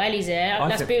 fucking hell, Elly's here,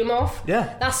 let's boot him off.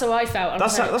 Yeah. That's how I felt.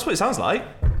 That's what it sounds like.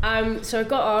 So I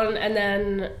got on, and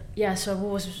then, so I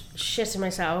was shitting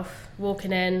myself,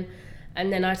 walking in,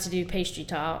 and then I had to do pastry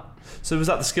tart. So was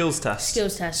that the skills test?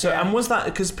 Skills test, So, yeah. and was that,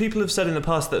 because people have said in the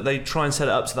past that they try and set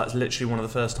it up so that's literally one of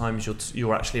the first times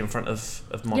you're actually in front of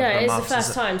Monica Yeah, and it's the Marcus,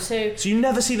 first time, so... So you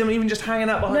never see them even just hanging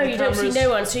out behind the cameras? No, you don't see no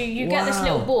one, so you get this Wow.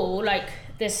 little ball, like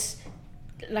this...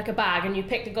 like a bag, and you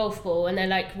pick the golf ball, and then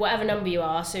like whatever number you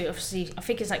are, so obviously I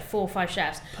think it's like 4 or 5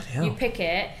 chefs, you pick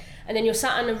it, and then you're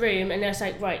sat in a room, and it's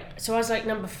like, right, so I was like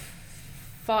number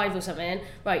 5 or something,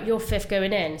 right, you're 5th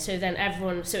going in, so then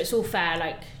everyone, so it's all fair,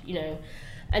 like,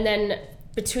 and then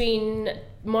between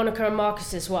Monica and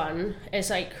Marcus's one, it's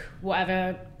like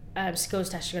whatever skills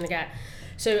test you're gonna get.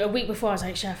 So a week before I was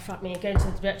like, chef, fuck me, going to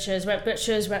the butchers,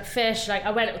 went fish, like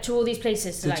I went to all these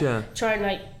places to like try and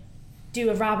like do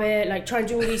a rabbit, like try and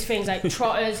do all these things, like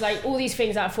trotters, like all these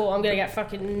things that I thought I'm gonna get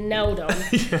fucking nailed on.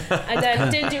 And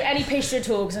then didn't do any pastry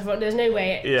at all because I thought there's no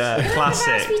way. Classic.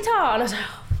 Raspberry tart, and I was like,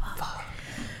 oh fuck.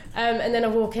 And then I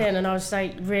walk in and I was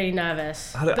like really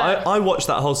nervous. I watched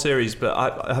that whole series, but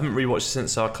I haven't rewatched it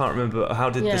since, so I can't remember. How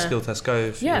did the skill test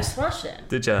go? Yeah, I smashed it.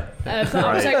 Did you? But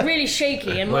I was like really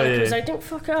shaky, and Monica was like, "Don't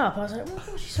fuck it up." I was like,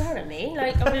 "Well, she's swearing at me."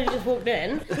 Like I really just walked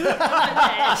in. Like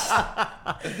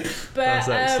this. But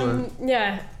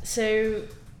yeah. So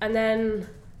and then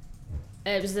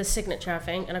it was the signature, I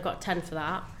think, and I got 10 for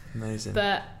that. Amazing.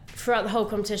 But throughout the whole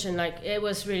competition, like it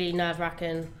was really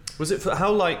nerve-wracking. Was it for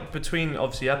how, like, between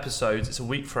obviously episodes, it's a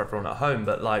week for everyone at home,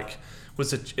 but like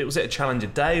was it a challenge a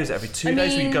day? Was it every 2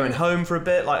 days? Were you going home for a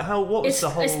bit? Like what was the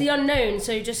whole? It's the unknown.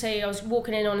 So just say I was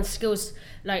walking in on skills,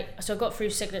 like, so I got through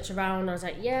signature round, I was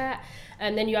like, yeah,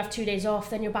 and then you have 2 days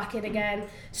off, then you're back in again.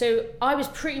 So I was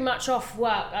pretty much off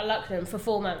work at Lucknow for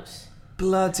 4 months.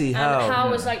 Bloody hell. And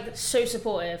Hal was like so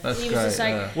supportive. That's he was great, just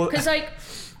like, because like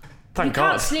thank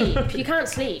God. You can't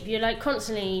sleep. You're like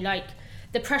constantly like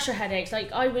the pressure headaches.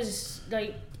 Like I was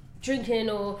like drinking,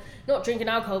 or not drinking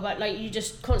alcohol, but like you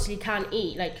just constantly can't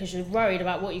eat, like because you're worried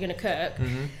about what you're going to cook.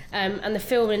 And the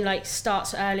filming like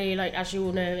starts early, like as you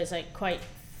all know, it's like quite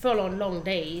full on long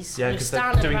days. Yeah, because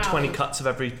they're doing 20 cuts of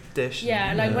every dish.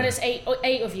 Yeah, like when it's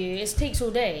eight of you, it takes all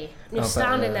day. And you're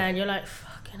standing there and you're like,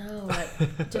 fucking hell,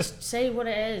 like just say what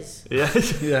it is. Yeah.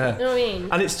 You know what I mean?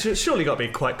 And it's surely got to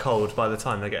be quite cold by the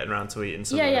time they're getting around to eating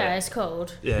something. Yeah, it's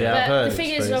cold. Yeah. But the thing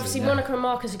is, obviously, Monica and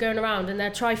Marcus are going around and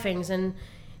they'll try things, and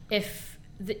if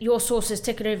your sauce is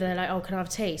ticking over, they're like, oh, can I have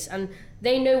a taste? And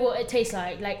they know what it tastes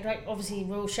like. Like obviously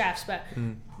we're all chefs, but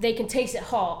they can taste it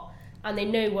hot and they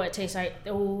know what it tastes like.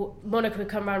 Or Monica would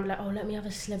come around and be like, oh, let me have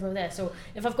a sliver of this. Or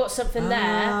if I've got something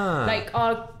there, like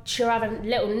she'll have a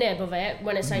little nib of it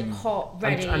when it's like hot,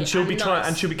 ready, and she'll be nice.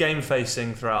 and she'll be game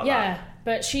facing throughout that. Yeah,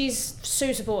 but she's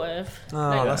so supportive. Oh,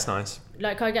 like, that's nice.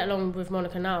 Like I get along with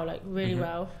Monica now, like really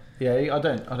well. Yeah, I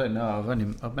don't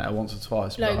know. I've met her once or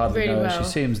twice, but Like, I hardly really know her. well. She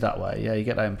seems that way. Yeah, you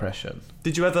get that impression.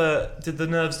 Did the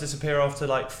nerves disappear after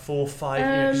like 4 or 5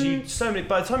 years? You so many.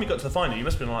 By the time you got to the final, you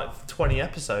must have been on like 20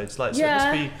 episodes. Like, so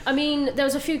yeah, it must be. I mean, there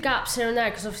was a few gaps here and there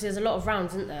because obviously there's a lot of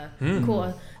rounds, isn't there?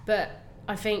 Quarter, but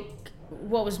I think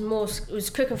what was more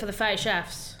was cooking for the 30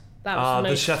 chefs. That was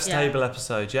the chef's table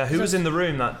episode. Yeah, who was in the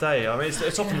room that day? I mean,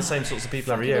 it's often the same sorts of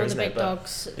people every year, all isn't the it? big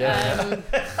dogs. Yeah. You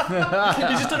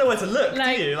just don't know where to look,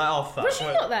 Like, do you? Like, oh fuck. Was you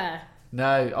not there?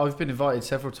 No, I've been invited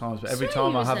several times, but every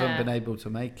time I was haven't there. been able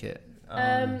to make it.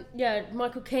 Yeah,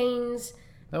 Michael Keynes,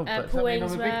 Oh, but Paul that mean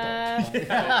I'm a big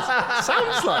Ainsworth,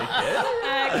 Sounds like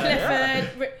it.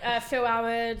 Clifford, Phil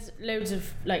Howard, loads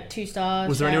of like 2-star.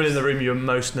 Was there anyone in the room you were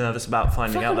most nervous about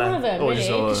finding out Fucking there? one of them, Or really, just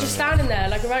because you're standing there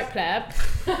like a right pleb,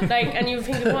 like, and you're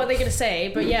thinking, what are they going to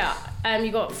say? But yeah,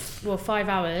 you got 5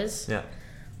 hours. Yeah.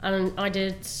 And I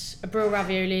did a brill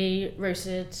ravioli,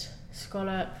 roasted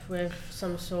scallop with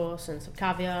some sauce and some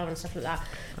caviar and stuff like that.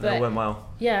 But it went well.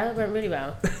 Yeah, it went really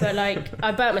well. But like,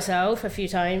 I burnt myself a few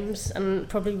times and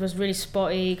probably was really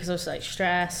spotty because I was like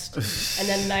stressed. And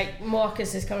then like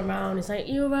Marcus is coming around, he's like,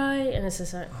 "You alright?" And it's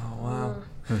just like, oh wow.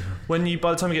 When you,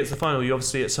 by the time you get to the final, you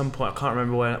obviously at some point, I can't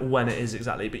remember when it is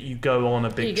exactly, but you go on a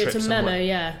big trip. You go to somewhere. Memo,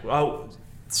 yeah. Oh,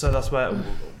 so that's where.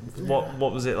 What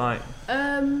was it like?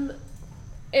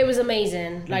 It was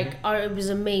amazing. Like, it was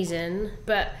amazing,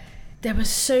 but there were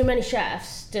so many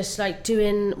chefs just like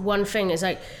doing one thing. It's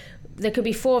like there could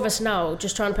be 4 of us now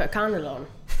just trying to put a candle on.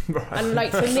 Right. And like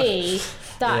for me,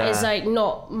 that is like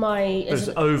not my. It's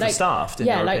overstaffed in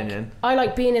your opinion. I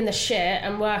like being in the shit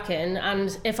and working,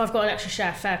 and if I've got an extra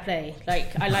chef, fair play.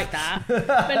 Like I like that. But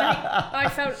like I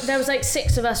felt there was like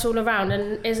 6 of us all around,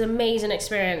 and it's an amazing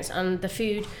experience. And the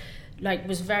food, like,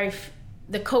 was very.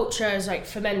 The culture is like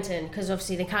fermenting because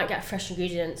obviously they can't get fresh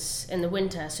ingredients in the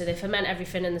winter, so they ferment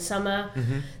everything in the summer.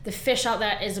 The fish out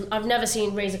there is, I've never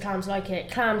seen razor clams like it.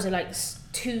 Clams are like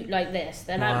like this,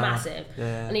 they're like massive,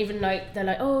 and even like they're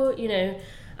like, oh, you know,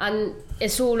 and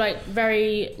it's all like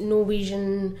very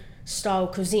Norwegian style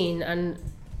cuisine, and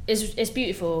it's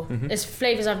beautiful. It's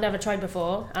flavors I've never tried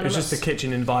before, and it's just the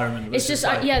kitchen environment. It's just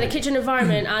like, the kitchen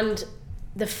environment and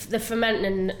the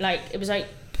fermenting, like it was like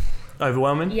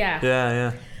overwhelming. Yeah.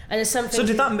 And there's something. So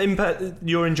did that impact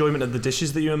your enjoyment of the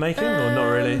dishes that you were making, or not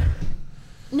really?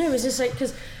 No, it's just like,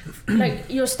 because like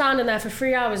you're standing there for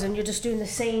 3 hours and you're just doing the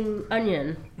same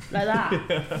onion like that.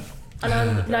 And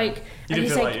I'm like, and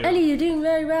he's like, Elly, you're doing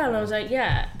very well. And I was like,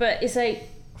 yeah, but it's like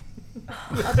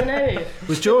I don't know.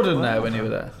 Was Jordan there when you were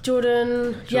there?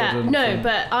 Jordan yeah, no, from-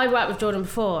 but I worked with Jordan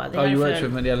before at the You Elephant. worked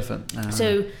with him at the Elephant. Ah.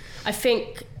 So I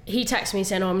think he texted me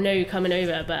saying, I know you're coming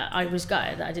over, but I was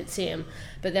gutted that I didn't see him.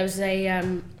 But there was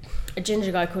a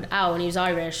ginger guy called Al, and he was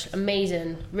Irish,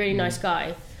 amazing, really nice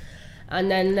guy.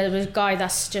 And then there was a guy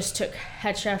that's just took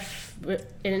head chef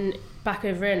in back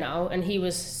over here now, and he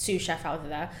was sous chef out of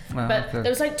there. But okay.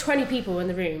 there was like 20 people in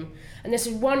the room, and this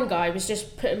one guy was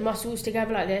just putting muscles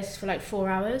together like this for like 4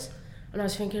 hours, and I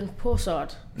was thinking, poor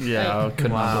sod. Yeah, I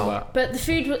couldn't handle that. But the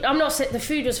food, the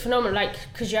food was phenomenal, like,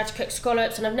 because you had to cook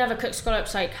scallops, and I've never cooked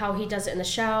scallops like how he does it in the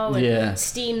shell, and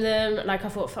steam them. Like, I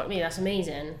thought, fuck me, that's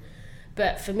amazing.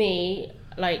 But for me,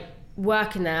 like,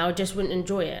 working there, I just wouldn't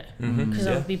enjoy it, because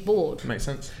I would be bored. Makes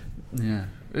sense. Yeah.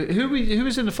 Who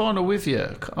was in the final with you?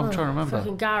 I'm trying to remember.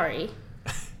 Fucking Gary,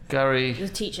 the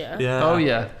teacher. Yeah. Oh,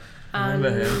 yeah. And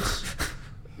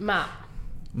Matt,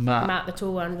 the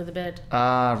tall one with the beard.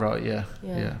 Ah, right, yeah.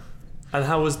 And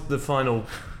how was the final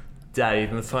day?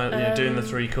 The final, doing the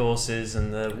 3 courses,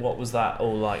 and what was that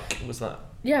all like? Was that?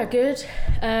 Yeah, good.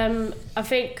 I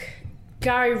think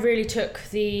Gary really took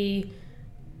the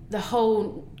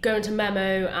whole going to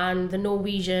Memo and the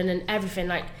Norwegian and everything.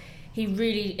 Like,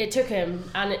 it took him,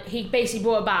 and he basically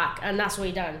brought it back, and that's what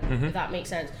he done. If that makes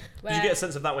sense. Did you get a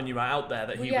sense of that when you were out there,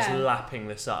 that he was lapping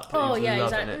this up? Oh he was yeah,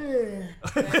 loving it.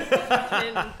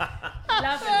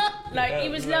 Loving, like, he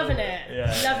was loving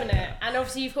it, loving it. And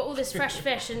obviously you've got all this fresh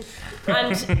fish, and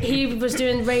he was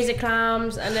doing razor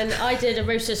clams, and then I did a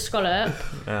roasted scallop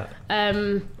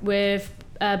with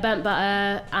burnt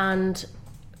butter and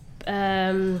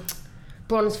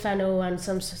bronze fennel and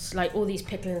some like all these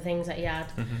pickling things that he had,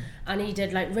 and he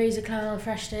did like razor clam,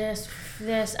 fresh this,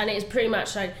 and it was pretty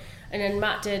much like. And then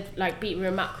Matt did like beetroot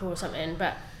and mackerel or something,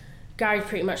 but Gary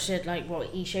pretty much did like what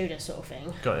he showed us, sort of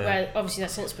thing. Where obviously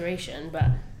that's inspiration, but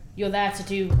you're there to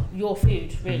do your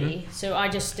food, really. So I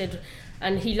just did,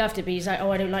 and he loved it, but he's like,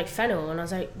 oh, I don't like fennel, and I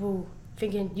was like, well,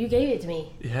 thinking you gave it to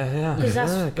me. Yeah. Because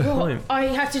that's what I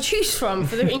had to choose from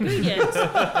for the ingredients.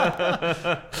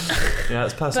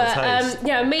 It's personal taste.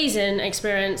 Amazing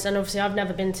experience, and obviously I've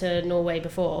never been to Norway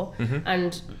before,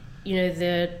 and you know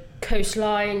the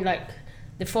coastline, like.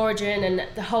 The foraging and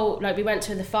the whole, like, we went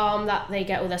to the farm that they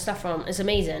get all their stuff from. It's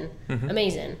amazing,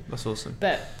 amazing. That's awesome.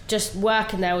 But just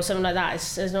working there or something like that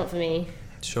is not for me.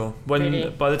 Sure.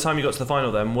 Really. By the time you got to the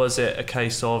final, then was it a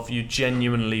case of you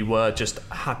genuinely were just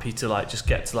happy to like just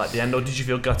get to like the end, or did you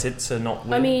feel gutted to not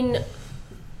win? I mean,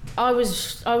 I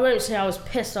won't say I was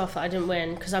pissed off that I didn't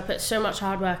win, because I put so much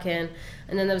hard work in,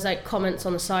 and then there was like comments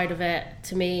on the side of it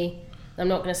to me. I'm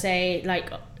not going to say, like,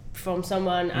 from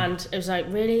someone, and it was like,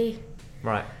 really.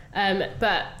 Right.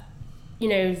 But, you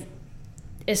know,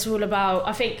 it's all about,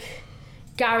 I think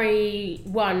Gary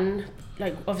won,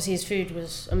 like, obviously his food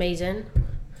was amazing,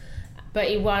 but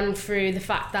he won through the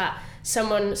fact that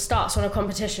someone starts on a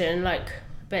competition, like,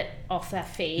 a bit off their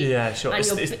feet. Yeah, sure. And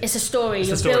it's a story.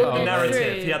 You're building narrative.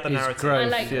 through. He had the narrative. Growth,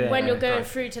 and, like, when you're going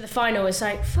through to the final, it's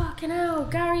like, fucking hell,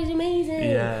 Gary's amazing.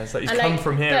 Yeah, it's like he's come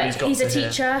from here, but he's a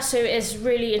teacher, so it's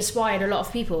really inspired a lot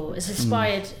of people. It's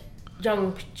inspired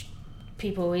young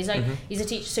people. He's like he's a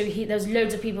teacher, so there's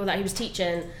loads of people that he was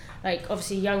teaching, like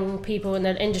obviously young people in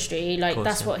the industry, like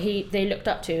that's what they looked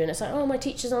up to, and it's like, oh, my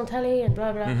teacher's on telly and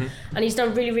blah blah, and he's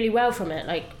done really really well from it,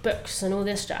 like books and all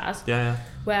this jazz.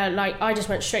 Where like I just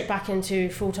went straight back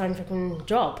into full-time fucking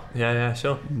job.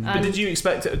 Sure. But did you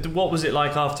expect it, what was it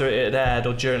like after it aired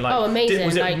or during, like, amazing.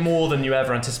 Was it like, more than you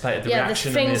ever anticipated, the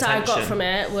reaction the things and the that attention? I got from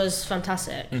it was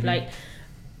fantastic. Like,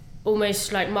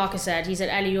 almost like Marcus said, he said,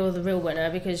 Elly, you're the real winner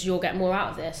because you'll get more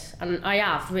out of this. And I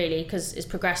have, really, because it's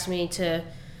progressed me to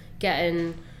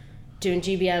doing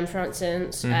GBM, for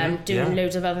instance, doing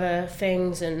loads of other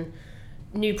things and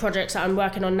new projects that I'm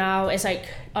working on now. It's like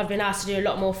I've been asked to do a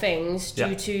lot more things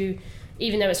due to,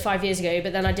 even though it's 5 years ago,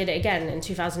 but then I did it again in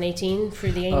 2018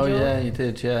 through the Angel. Oh yeah, you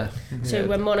did, yeah. So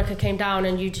when Monica came down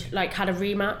and you'd like had a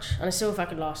rematch, and I still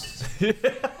fucking lost.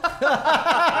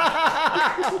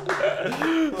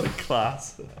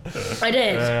 Class. I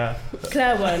did.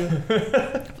 Claire won.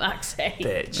 Fuck's sake.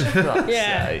 Bitch.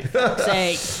 Fuck's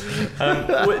sake.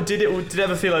 Did it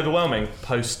ever feel overwhelming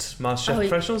post MasterChef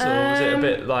Professionals, or was it a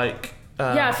bit like?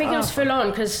 Yeah, I think it was full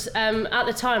on, because at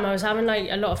the time I was having like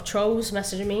a lot of trolls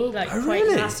messaging me, like quite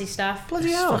nasty stuff.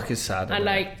 Bloody hell. Fucking sad. And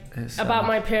like about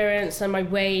my appearance and my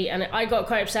weight, and I got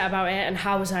quite upset about it, and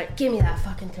Hal was like, give me that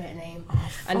fucking Twitter name.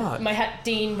 And my head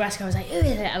Dean Wesco was like, who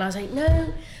is it? And I was like,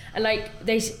 no. And like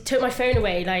they took my phone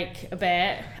away like a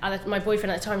bit, and my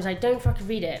boyfriend at the time was like, don't fucking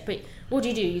read it. But what do?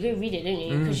 You go read it, don't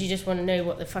you? Because you just want to know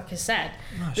what the fuck is said.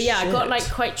 Oh, but yeah, shit. I got like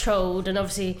quite trolled, and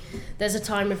obviously there's a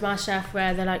time with MasterChef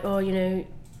where they're like, oh, you know,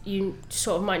 you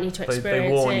sort of might need to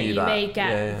experience warn it. you You that. may get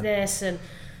Yeah. this, and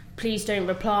please don't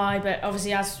reply. But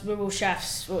obviously, as we're all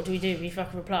chefs, what do? We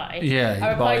fucking reply. Yeah, I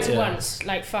replied to yeah. once,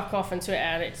 like fuck off on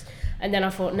Twitter, and then I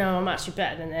thought, no, I'm actually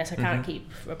better than this. I can't keep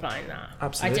replying that.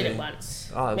 Absolutely. I did it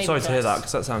once. Oh, I'm maybe sorry to hear that, twice.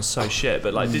 because that sounds so shit.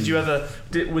 But like, did you ever?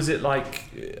 Was it like?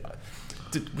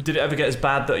 Did it ever get as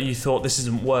bad that you thought this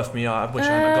isn't worth me? I wish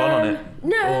I hadn't gone on it.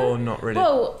 No. Or not really.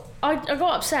 Well, I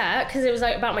got upset because it was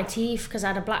like about my teeth, because I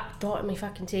had a black dot in my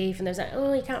fucking teeth, and they was like,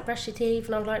 oh, you can't brush your teeth,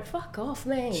 and I was like, fuck off,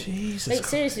 mate. Jesus Like Christ.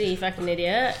 seriously, you fucking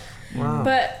idiot. Wow.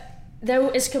 But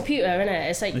it's a computer, innit?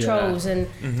 It's like trolls and.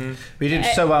 We did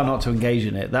so well not to engage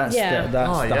in it. That's Yeah. the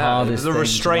hardest. The thing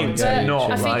restraint to to engage not,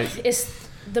 in. I think like- it's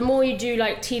the more you do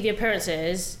like TV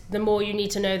appearances, the more you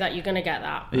need to know that you're gonna get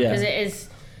that, Yeah. because it is.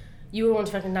 You were on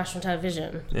fucking national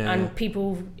television, Yeah. and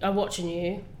people are watching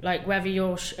you. Like whether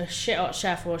you're a shit hot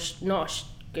chef or not a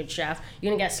good chef, you're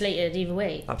gonna get slated either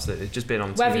way. Absolutely, just being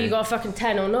on TV. Whether you got a fucking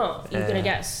 10 or not, you're Yeah. gonna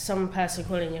get some person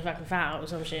calling you fucking fat or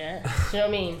some shit. Do you know what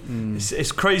I mean?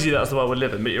 It's crazy that's the world we're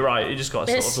living, but you're right. You just got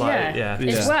to sort of like,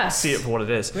 It's worse. see it for what it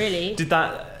is. Really.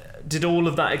 Did all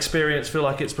of that experience feel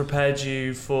like it's prepared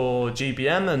you for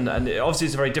GBM? And obviously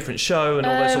it's a very different show and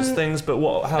all those sorts of things. But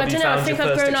how I have you don't know. I found your think I've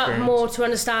first grown experience? up more to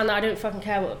understand that I don't fucking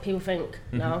care what people think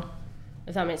now.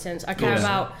 If that makes sense. I care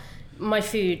about my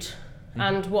food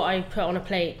and what I put on a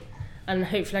plate, and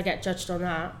hopefully I get judged on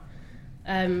that.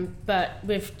 But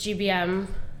with GBM,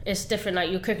 it's different.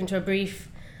 Like you're cooking to a brief.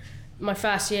 My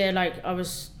first year, like I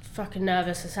was fucking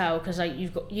nervous as hell, because like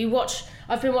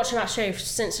I've been watching that show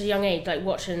since a young age, like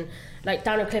watching like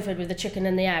Daniel Clifford with the chicken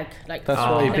and the egg. Like That's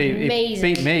what he amazing.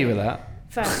 beat me with that.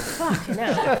 Fucking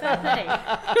hell, fair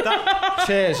play.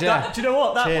 Cheers, yeah. Do you know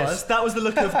what that Cheers. was? That was the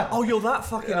look of, oh, you're that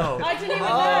fucking old. I didn't even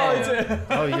know.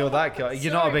 Oh, you're that guy.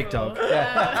 You're not a big dog.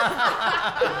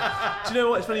 Yeah. Do you know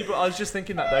what? It's funny, but I was just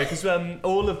thinking that though, because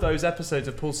all of those episodes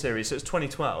of Paul's series, so it's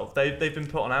 2012, they've been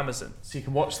put on Amazon, so you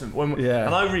can watch them. Yeah.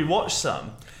 And I rewatched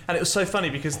some, and it was so funny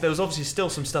because there was obviously still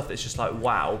some stuff that's just like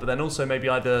wow, but then also maybe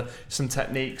either some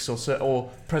techniques or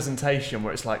presentation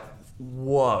where it's like,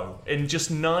 whoa, in just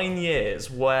 9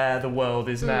 years where the world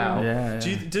is now. Yeah,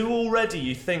 yeah. Do already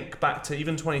you think back to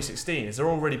even 2016, is there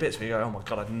already bits where you go, oh my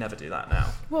god, I'd never do that now?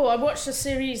 Well, I watched a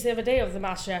series the other day of the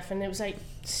MasterChef, and it was like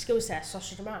skill set,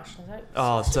 sausage and mash. I was like,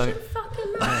 Oh, sausage don't- and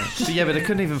fucking mash. But yeah, but they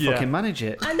couldn't even Yeah. fucking manage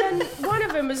it. And then one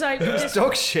of them was like, this,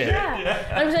 Dog shit.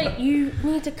 yeah. I was like, you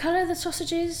need to colour the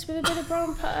sausages with a bit of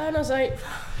brown butter, and I was like,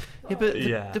 Yeah, but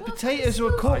Yeah. the potatoes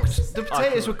were cooked. The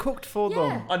potatoes were cooked for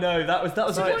them. I know, that was a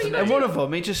what bit are for you me. And one of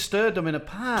them, he just stirred them in a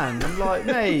pan. I'm like,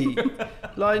 mate,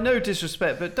 like no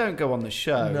disrespect, but don't go on the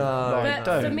show. No. Like, but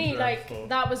don't. for me, like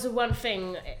that was the one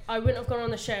thing. I wouldn't have gone on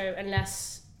the show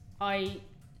unless I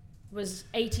was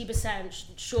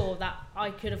 80% sure that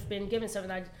I could have been given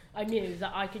something. I knew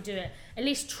that I could do it. At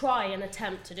least try and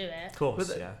attempt to do it. Of course,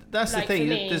 But yeah. that's Like, the thing.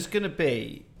 for me- There's going to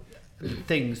be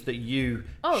things that you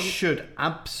Oh, should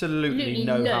absolutely absolutely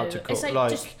know how know. to It's cook.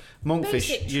 like just monkfish,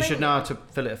 basic you should know how training.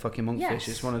 to fillet a fucking monkfish. Yes.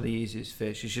 It's one of the easiest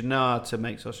fish. You should know how to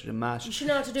make sausage and mash. You should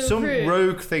know how to do Some a roux.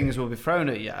 rogue things will be thrown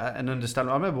at you and understand.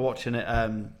 I remember watching it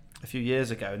a few years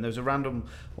ago, and there was a random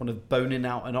one of boning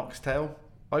out an oxtail.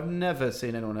 I've never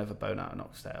seen anyone ever bone out an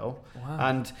oxtail. Wow.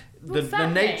 And Well, the fair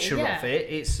play, nature yeah. of it,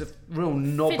 it's a real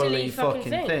knobbly Fiddly fucking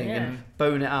fucking thing, yeah. and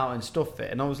bone it out and stuff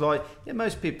it. And I was like, yeah,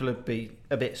 most people would be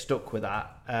a bit stuck with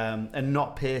that and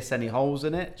not pierce any holes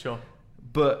in it. Sure.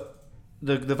 But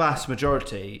the vast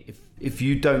majority, if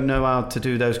you don't know how to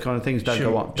do those kind of things, don't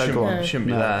go on. Don't go on. Shouldn't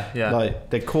be there, yeah. Like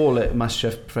they call it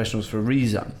MasterChef professionals for a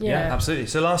reason. Yeah. Absolutely.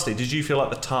 So lastly, did you feel like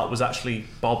the tart was actually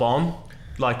bob on?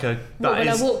 Like a... Well, that when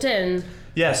is- I walked in,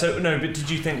 Yeah, so no, but did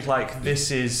you think like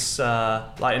this is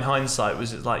like in hindsight,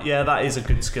 was it like, yeah, that is a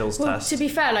good skills well, test? to be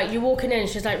fair, like you're walking in,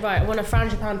 she's like, right, I want a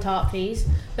frangipane tart, please.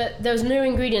 But there was no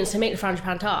ingredients to make the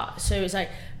frangipane tart, so it's like,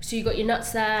 so you got your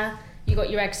nuts there, you got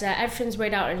your eggs there, everything's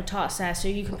weighed out in your tarts there, so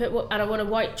you can put and I want a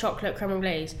white chocolate creme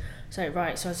glaze. So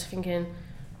right, so I was thinking,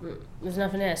 there's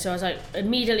nothing there. So I was like,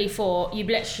 immediately thought you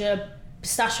blitz your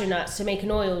pistachio nuts to make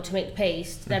an oil to make the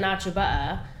paste, then add your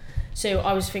butter. So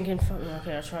I was thinking,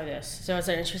 okay, I'll try this. So I was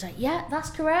like, and she was like, yeah, that's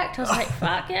correct. I was like,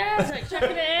 fuck yeah. I was like,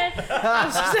 chucking it in.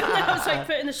 I was like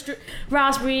putting the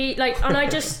raspberry, like, and I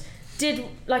just did,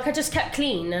 like, I just kept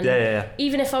clean. And Yeah.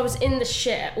 even if I was in the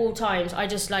shit at all times, I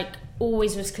just, like,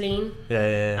 always was clean.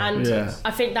 Yeah. And Yeah.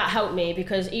 I think that helped me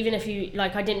because even if you,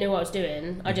 like, I didn't know what I was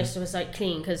doing, I just was, like,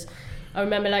 clean because I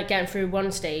remember like getting through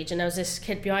one stage and there was this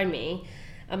kid behind me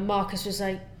and Marcus was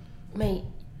like, mate,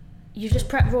 you just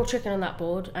prepped raw chicken on that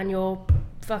board and you're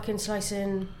fucking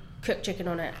slicing cooked chicken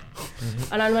on it.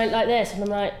 And I went like this and I'm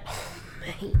like,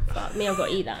 mate, fuck me, I've got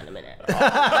to eat that in a minute.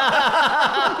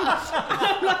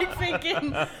 I'm like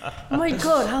thinking, my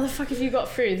God, how the fuck have you got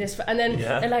through this? And then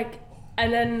they're like,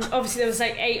 and then obviously there was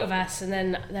like 8 of us, and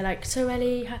then they're like, so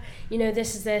Elly, you know,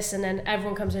 this is this, and then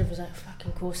everyone comes over and was like,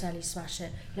 fucking course Elly, smash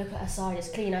it. Look at her side, it's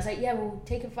clean. I was like, yeah, well,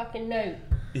 take a fucking note.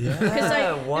 Yeah,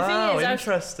 like, wow, is,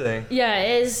 interesting. Yeah,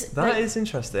 it is. That like, is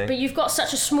interesting. But you've got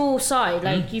such a small side,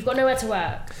 like you've got nowhere to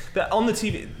work. But on the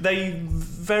TV, they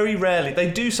very rarely, they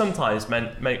do sometimes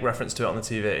make reference to it on the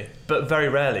TV, but very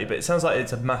rarely. But it sounds like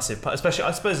it's a massive part,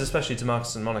 especially to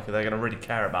Marcus and Monica, they're going to really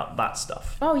care about that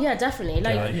stuff. Oh yeah, definitely.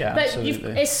 Like, yeah, but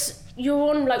absolutely. you're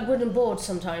on like wooden boards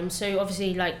sometimes, so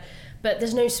obviously like, but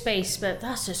there's no space. But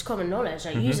that's just common knowledge.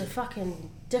 Like use a fucking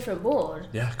different board.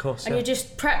 Yeah, of course. And you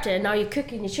just prepped it, and now you're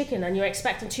cooking your chicken, and you're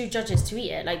expecting 2 judges to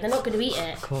eat it. Like they're not going to eat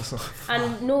it. Of course not.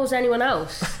 And nor's anyone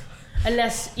else,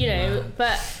 unless you know.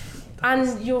 But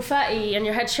and you're 30 and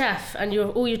you're head chef, and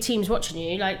all your team's watching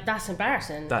you. Like that's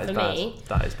embarrassing That is for bad. me.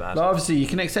 That is bad. But obviously, you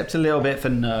can accept a little bit for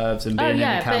nerves and being in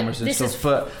the cameras and stuff.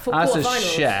 But as a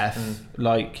chef,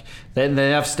 like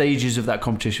they have stages of that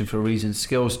competition for a reason.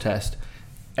 Skills test.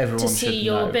 Everyone to see should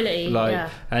your know. ability, like,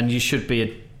 and you should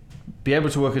be able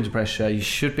to work under pressure. You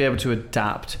should be able to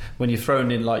adapt when you're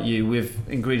thrown in like you with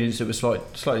ingredients that were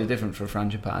slightly different for a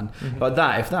frangipan. Like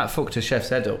that, if that fucked a chef's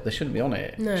head up, they shouldn't be on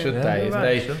it, should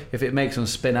they? If it makes them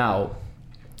spin out,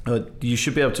 you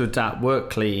should be able to adapt, work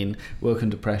clean, work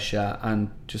under pressure,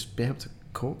 and just be able to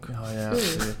cook. Oh yeah,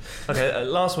 absolutely. Okay,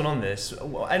 last one on this.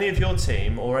 Any of your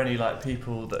team or any like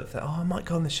people that think, I might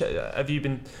go on this show? Have you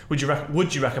been? Would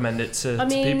you recommend it to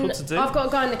people to do? I've got a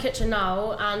guy in the kitchen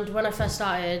now, and when I first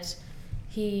started,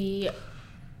 the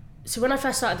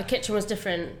kitchen was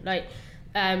different. Like,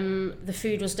 the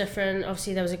food was different.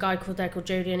 Obviously, there was a guy called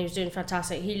Jody, and he was doing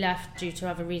fantastic. He left due to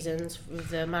other reasons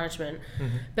with the management,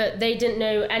 but they didn't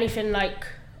know anything like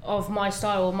of my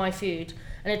style or my food.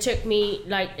 And it took me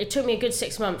a good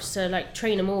 6 months to like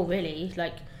train them all really,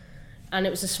 like, and it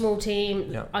was a small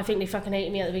team. Yeah. I think they fucking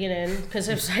hated me at the beginning because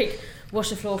it was like wash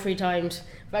the floor 3 times,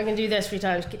 if I can do this 3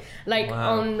 times, like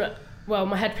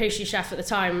my head pastry chef at the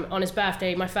time, on his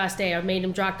birthday, my first day, I made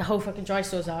him drag the whole fucking dry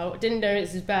stores out. Didn't know it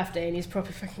was his birthday, and he's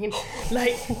probably fucking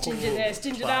like ginger this,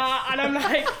 ginger that, and I'm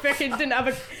like fucking didn't have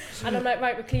a. And I'm like,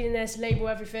 right, we're cleaning this, label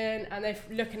everything, and they're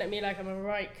looking at me like I'm a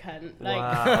right cunt, like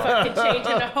fucking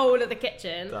changing the whole of the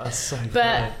kitchen. That's so funny.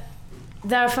 But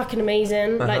they're fucking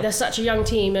amazing. Like they're such a young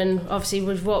team, and obviously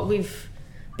with what we've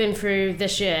been through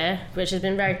this year, which has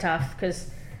been very tough,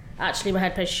 because actually my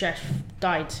head pastry chef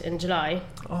died in July.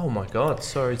 Oh my God,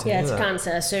 sorry to hear that. Yeah, it's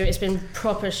cancer, so it's been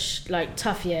proper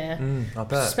tough year. I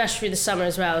bet. Especially through the summer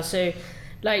as well. So,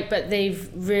 like, but they've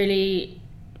really.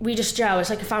 We just gel,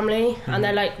 it's like a family, and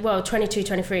they're like, well, 22,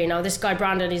 23. Now this guy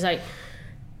Brandon, he's like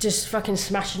just fucking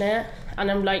smashing it,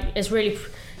 and I'm like, it's really,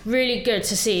 really good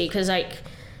to see, because like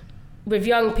with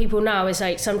young people now, it's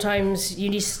like sometimes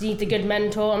you just need the good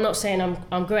mentor. I'm not saying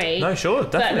I'm great. No, sure,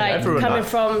 definitely. But like everyone coming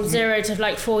from 0 to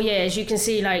like 4 years, you can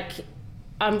see like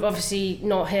I'm obviously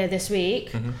not here this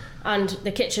week, and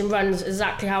the kitchen runs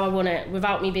exactly how I want it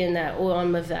without me being there, or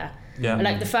I'm with there. Yeah. And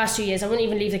like the first 2 years, I wouldn't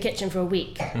even leave the kitchen for a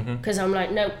week, because I'm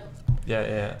like, nope.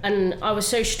 Yeah. And I was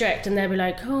so strict, and they'd be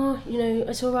like, oh, you know,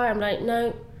 it's all right. I'm like,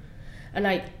 no. And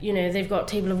like, you know, they've got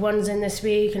table of ones in this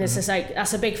week, and it's just like,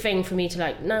 that's a big thing for me to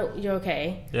like, no, you're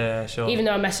okay. Yeah, sure. Even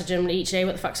though I message them each day,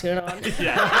 what the fuck's going on? Like, you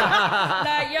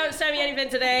haven't sent me anything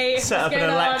today. Set up an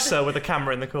Alexa with a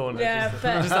camera in the corner. Yeah,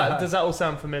 but does that all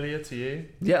sound familiar to you?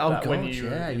 Yeah, God,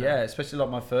 yeah. Especially like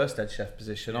my first head chef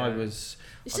position, I was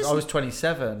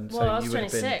 27. Well, I was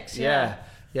 26.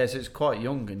 Yeah, so it's quite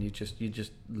young, and you're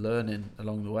just learning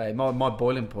along the way. My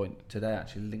boiling point today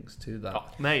actually links to that. Oh,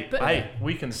 mate,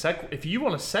 we can segue. If you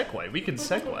want to segue, we can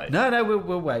segue. No,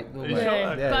 we'll wait. We'll wait.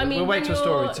 Yeah. But I mean, we'll wait till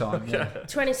story time. Okay.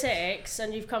 26,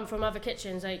 and you've come from other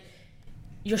kitchens, like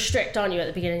you're strict, aren't you? At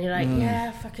the beginning, you're like,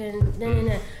 yeah, fucking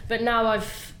no. But now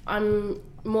I'm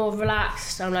more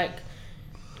relaxed. I'm like,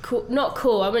 cool, not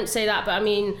cool. I wouldn't say that, but I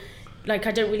mean, like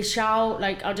I don't really shout.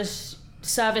 Like I'll just.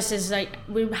 Services, like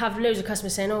we have loads of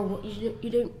customers saying, oh, you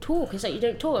don't talk. It's like, you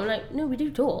don't talk. I'm like, no, we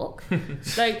do talk.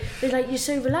 Like they're like, you're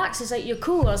so relaxed. It's like, you're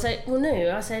cool. I was like, well,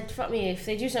 no. I said, fuck me, if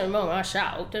they do something wrong, I'll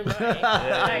shout, don't worry.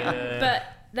 But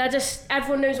they're just,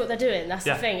 everyone knows what they're doing. That's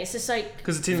the thing. It's just like,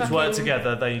 because the teams work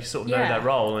together, they sort of know their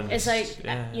role, and it's like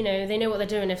you know, they know what they're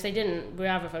doing. If they didn't, we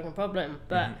have a fucking problem.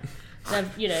 But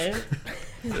they've, you know,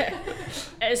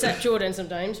 Except Jordan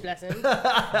sometimes, bless him.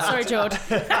 Sorry, Jordan.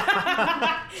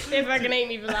 If I can hate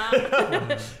me for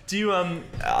that. Do you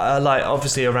like,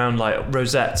 obviously around like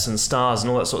rosettes and stars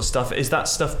and all that sort of stuff, is that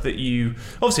stuff that you,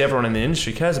 obviously everyone in the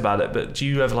industry cares about it, but do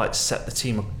you ever like set the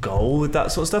team a goal with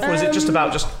that sort of stuff, or is it just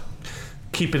about just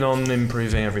keeping on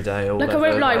improving every day? Or like, whatever? I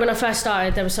won't lie, when I first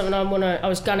started, there was something I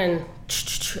was gunning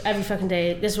every fucking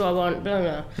day. This is what I want, blah,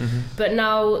 blah. But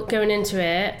now going into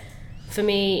it, for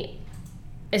me,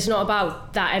 it's not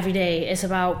about that every day. It's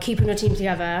about keeping your team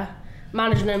together,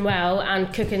 managing them well,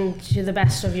 and cooking to the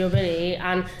best of your ability.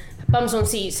 And bums on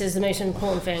seats is the most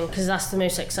important thing, because that's the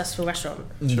most successful restaurant.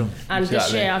 Sure. And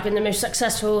this year, I've been the most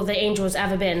successful the Angel has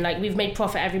ever been. Like, we've made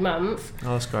profit every month.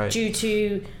 Oh, that's great. Due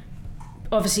to,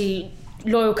 obviously,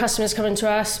 loyal customers coming to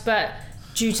us, but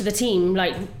due to the team,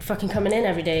 like, fucking coming in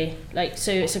every day. Like,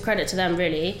 so it's a credit to them,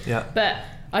 really. Yeah. But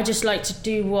I just like to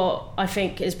do what I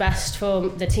think is best for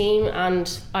the team,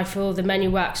 and I feel the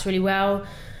menu works really well,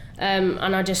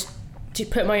 and I just to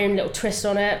put my own little twist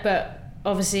on it. But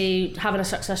obviously having a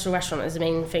successful restaurant is the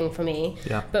main thing for me.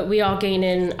 Yeah. But we are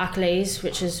gaining accolades,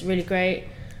 which is really great.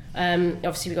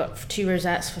 Obviously we got 2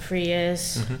 rosettes for 3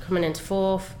 years, coming into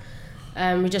 4th.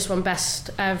 We just won best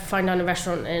fine dining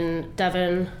restaurant in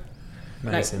Devon.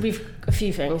 Amazing. Like, we've a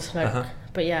few things, like,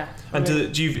 but yeah. And do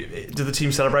the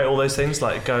team celebrate all those things?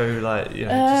 Like, go, like, you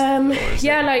know,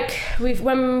 yeah, like,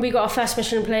 when we got our first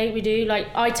Michelin plate, we do,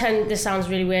 like, this sounds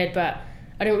really weird, but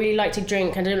I don't really like to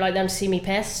drink, and I don't like them to see me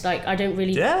pissed. Like, I don't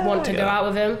really want to go out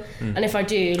with them. And if I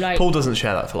do, like... Paul doesn't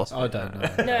share that philosophy. I don't know.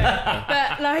 No,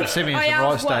 but, like, I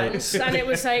have once, and it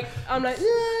was like, I'm like,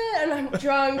 and I'm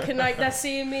drunk, and, like, they're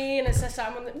seeing me, and it's just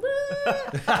like, I'm on the... And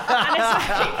it's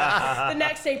like, the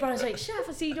next day, Brian's like, chef,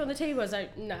 I see you on the table. I was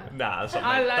like, nah. Nah, that's not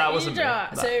I me. like That wasn't me.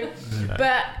 So,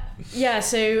 but... Yeah,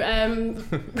 so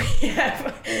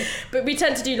yeah, but we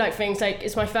tend to do like things like,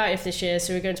 it's my 30th this year,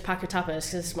 so we're going to Paco Tapas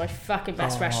because it's my fucking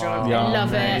best restaurant. Yeah, I love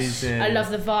amazing. it. I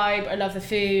love the vibe. I love the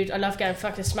food. I love getting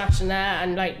fucking smashed in there,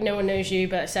 and like no one knows you,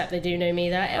 but except they do know me.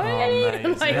 There,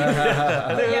 like,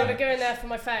 yeah, we're going there for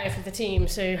my 30th with the team,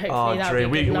 so hopefully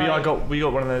that'll be a good night. We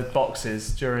got one of those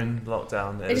boxes during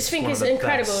lockdown. I just think it's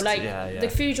incredible. Best. Like the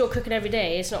food you're cooking every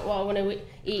day, it's not what I want to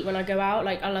eat when I go out.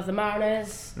 Like, I love the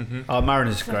mariners. Oh,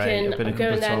 mariners great. I'm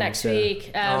going there next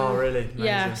week. Oh, really? Amazing.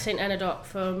 Yeah, St. Enodoc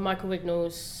for Michael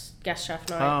Wignall's guest chef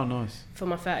night. Oh, nice. For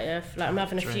my 30th. Like, I'm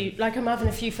having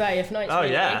a few 30th nights. Oh,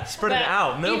 really. yeah, spreading it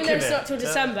out, milking it. Even though it's not till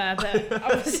December, but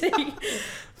obviously,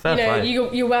 Fair play.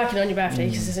 you're working on your birthday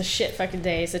because it's a shit fucking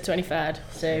day. It's the 23rd,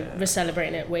 so we're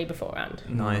celebrating it way beforehand.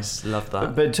 Nice, love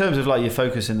that. But in terms of like your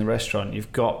focus in the restaurant,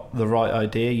 you've got the right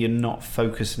idea. You're not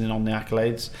focusing on the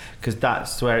accolades, because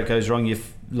that's where it goes wrong.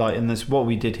 And that's what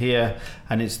we did here,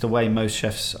 and it's the way most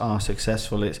chefs are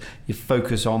successful. It's you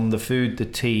focus on the food, the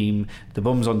team, the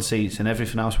bums on seats, and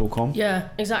everything else will come. Yeah,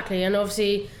 exactly. And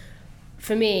obviously,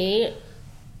 for me,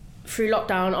 through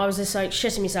lockdown, I was just like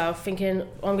shitting myself, thinking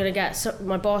I'm gonna get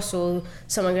my boss or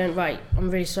someone going, right, I'm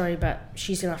really sorry, but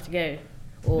she's gonna have to go,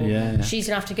 or she's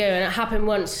gonna have to go. And it happened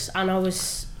once, and I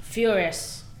was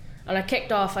furious, and I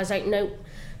kicked off. I was like, nope.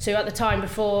 So at the time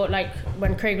before, like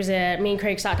when Craig was there, me and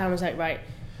Craig sat down and was like, right,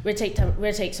 we'll take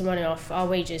some money off our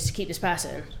wages to keep this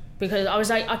person, because I was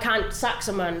like, I can't sack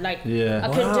someone, like I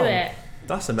couldn't do it.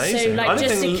 That's amazing. So like,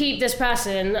 just to keep this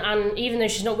person, and even though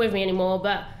she's not with me anymore,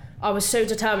 but I was so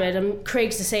determined, and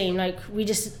Craig's the same. Like,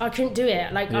 I couldn't do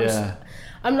it. Like,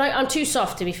 I'm too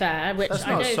soft, to be fair. Which that's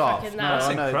I not know soft. fucking No,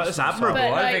 that. That's admirable. But,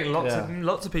 I like, think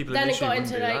lots of people in then the it got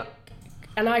industry into wouldn't like, do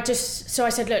and I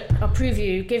said, look, I'll prove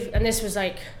you. And this was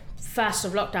like first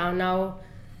of lockdown. Now,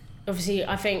 obviously,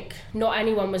 I think not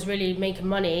anyone was really making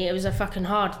money. It was a fucking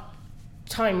hard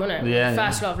time, wasn't it?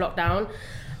 First lot of lockdown.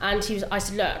 And I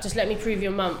said, look, just let me prove you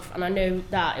a month, and I know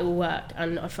that it will work.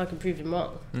 And I fucking proved him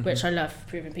wrong, which I love,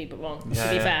 proving people wrong, to be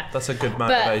fair. That's a good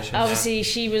motivation. But obviously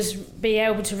she was being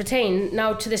able to retain.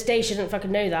 Now, to this day, she doesn't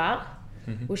fucking know that.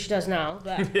 Well, she does now,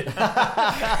 but...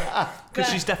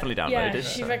 Because she's definitely downloaded. Yeah,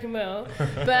 she fucking will.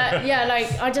 But yeah,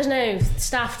 like, I don't know,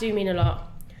 staff do mean a lot.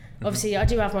 Obviously, I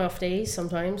do have my off days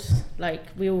sometimes. Like,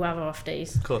 we all have our off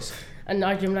days. Of course. And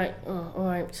I'm like, oh, all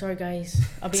right, sorry guys,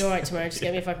 I'll be all right tomorrow. Just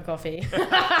get me a fucking coffee.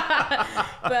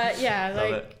 But yeah,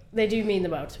 like, they do mean the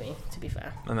world to me, to be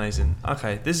fair. Amazing.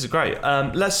 Okay, this is great.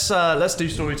 Let's do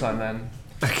story time then.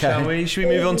 Okay. Shall we? Should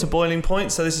we move on to boiling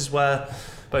point? So this is where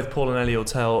both Paul and Elly will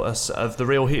tell us of the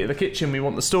real heat of the kitchen. We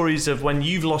want the stories of when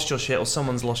you've lost your shit or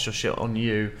someone's lost your shit on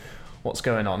you. What's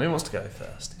going on? Who wants to go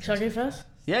first? Shall I go first?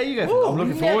 Yeah, you go first. I'm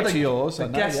looking forward to yours. The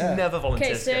guest never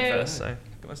volunteers to go first, so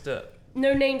let's do it.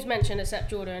 No names mentioned except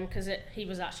Jordan because he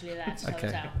was actually there. So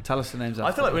Okay, tell us the names.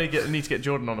 I feel like we need to get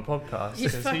Jordan on a podcast.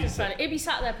 He's fucking funny. He'd be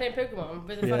sat there playing Pokemon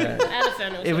with a fucking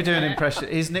elephant. Or He'll be doing like impression.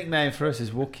 His nickname for us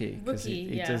is Wookie because he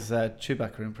yeah. does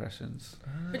Chewbacca impressions.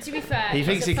 But to be fair, He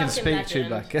thinks he can speak legend.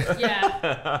 Chewbacca.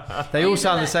 Yeah. They all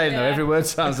sound the same though. Every word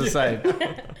sounds the same.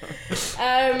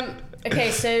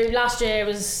 Okay, so last year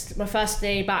was my first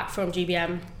day back from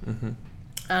GBM,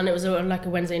 and it was like a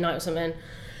Wednesday night or something.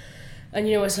 And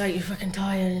you know, it's like you're fucking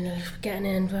tired, you know, getting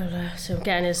in, blah, blah. So I'm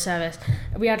getting in service.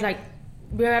 We had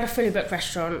a fully booked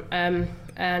restaurant, and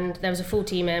there was a full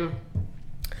team in.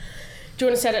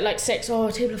 Jordan said at like 6,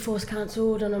 table of 4's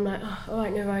cancelled, and I'm like, all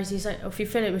right, no worries. He's like, if you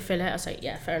fill it, we fill it. I was like,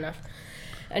 yeah, fair enough.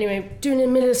 Anyway, doing the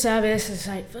middle of service, it's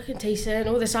like fucking tasting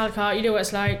all this alcohol, you know what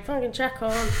it's like, fucking check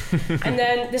on. And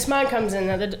then this man comes in,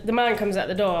 the man comes at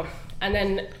the door, and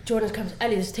then Jordan comes,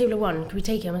 Elly, there's a table of 1, can we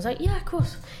take him? I was like, yeah, of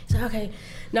course. He's like, okay.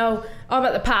 Now, I'm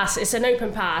at the pass, it's an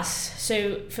open pass,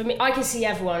 so for me, I can see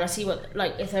everyone, I see what,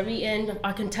 like, if they're eating,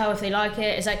 I can tell if they like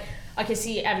it, it's like, I can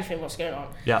see everything, what's going on.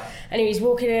 Yeah. Anyway, he's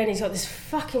walking in, he's got this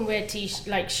fucking weird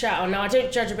shirt on. Now, I don't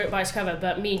judge a book by its cover,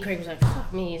 but me and Craig was like,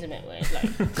 fuck me, he's a bit weird.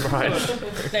 Like, right.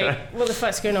 Like, what the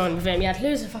fuck's going on with him? He had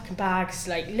loads of fucking bags,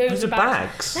 like, loads of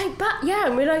bags? Like, yeah,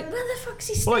 and we're like, where the fuck's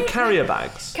he staying? Well, like carrier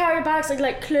bags? Carrier bags,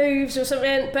 like clothes or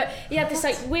something. But he had this,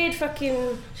 like, weird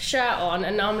fucking shirt on,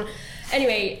 and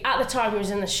anyway, at the time, we was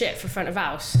in the shit for front of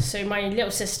house. So my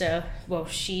little sister, well,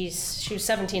 she was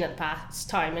 17 at the past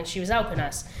time, and she was helping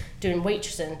us doing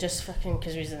waitressing, just fucking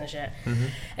because we was in the shit.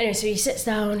 Anyway, so he sits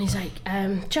down, he's like,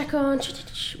 check on,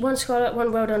 1 scallop,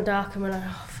 1 well done duck, and we're like,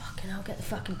 oh, fucking hell, get the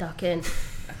fucking duck in.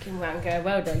 Fucking wanker,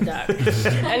 well done duck.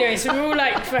 Anyway, so we're all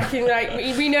like, fucking like,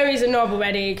 we know he's a knob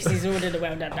already because he's ordered a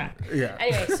well done duck. Yeah.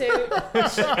 Anyway, so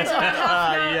it's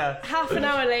like half an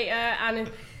hour later, and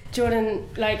Jordan,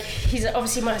 like, he's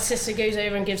obviously, my sister goes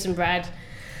over and gives him bread.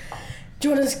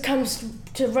 Jordan comes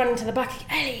to run to the back.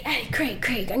 Elly,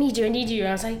 Craig, I need you. And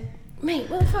I was like, mate,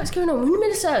 what the fuck's going on? We're in the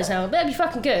middle of service now. It better be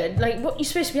fucking good. Like, what, you're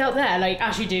supposed to be out there, like,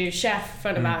 as you do, chef,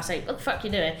 front of house. Like, what the fuck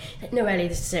you doing? Like, no, Elly,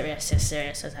 this is serious. It's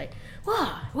serious. I was like,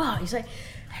 what? He's like,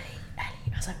 Elly.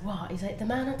 I was like, what? He's like, the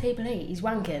man on table 8, he's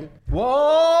wanking. What?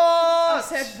 I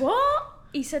said, what?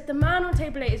 He said, the man on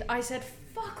table 8 is. I said,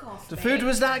 fuck off. The food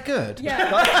was that good?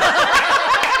 Yeah.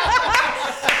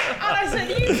 And I said,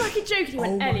 are you fucking joking? He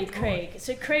went, Elly, Craig.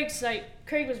 So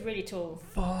Craig was really tall.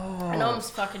 And I'm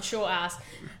fucking short ass.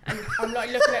 And I'm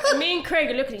like looking at, me and Craig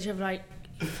are looking at each other like,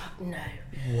 fuck no.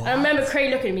 What? And I remember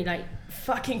Craig looking at me like,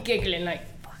 fucking giggling like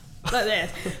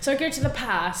this. So I go to the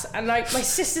pass, and like my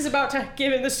sister's about to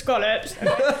give him the scallops, and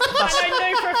I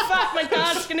know for a fact my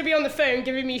dad's going to be on the phone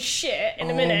giving me shit in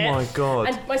a minute. Oh my god!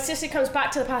 And my sister comes back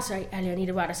to the pass, like, Elly, I need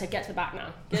a word. I said, get to the back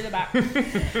now. Get to the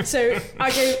back. So I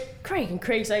go, Craig, and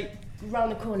Craig's like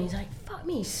round the corner. He's like, fuck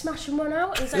me, smashing one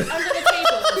out. And he's like under the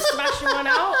table, smashing one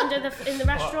out in the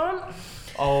restaurant.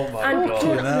 Oh my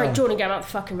god! Jordan, get him out the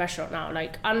fucking restaurant now.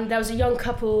 Like, and there was a young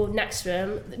couple next to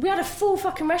him. We had a full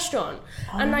fucking restaurant,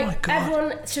 and like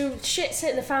everyone, so shit's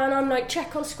hitting the fan. I'm like,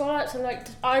 check on scallops, and like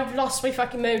I've lost my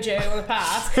fucking mojo on the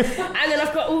pass. And then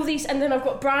I've got all these, and then I've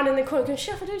got Brandon in the corner going,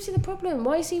 Chef, I don't see the problem.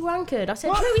 Why is he wankered? I said,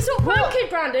 no, he's not wankered,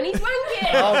 Brandon. He's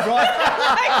wanking. Oh right.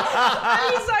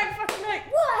 And he's like fucking like,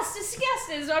 what? That's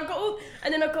disgusting. So I've got all,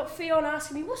 and then I've got Fionn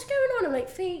asking me, what's going on? I'm like,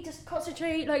 Fee, just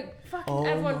concentrate. Like fucking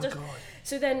everyone just. God.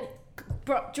 So then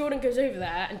Jordan goes over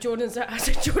there, and Jordan's like, I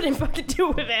said, Jordan, fucking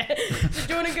deal with it. So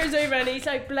Jordan goes over, and he's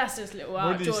like, bless this little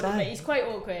heart, Jordan, mate. He's quite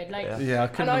awkward. Like, yeah, I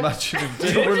couldn't imagine him.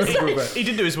 He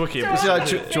did do his Wookiee. Was he like,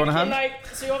 do you want a hand? Like,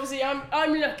 so obviously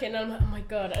I'm looking, and I'm like, oh my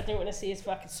god, I don't want to see his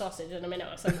fucking sausage in a minute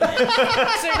or something.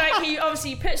 So like, he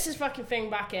obviously puts his fucking thing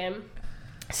back in,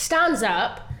 stands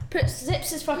up,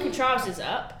 zips his fucking trousers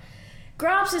up,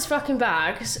 grabs his fucking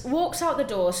bags, walks out the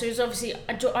door. So he's obviously,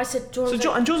 I said, Jordan.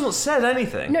 So and Jordan's not said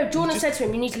anything. No, Jordan said to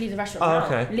him, "You need to leave the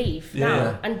restaurant now. Okay. Leave now."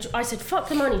 Yeah. And I said, "Fuck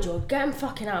the money, Jordan. Get him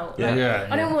fucking out." Like,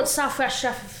 I don't want Southwest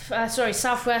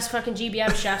fucking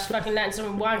GBM chefs fucking letting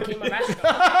someone wank in my restaurant.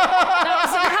 That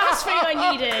was the last thing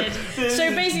I needed.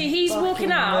 So basically, he's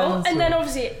walking out, and then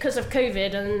obviously because of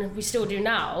COVID, and we still do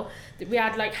now, we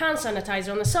had like hand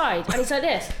sanitizer on the side, and he's like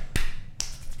this.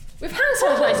 With hand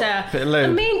sanitizer.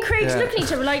 And me and Craig's looking at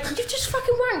each other like, you just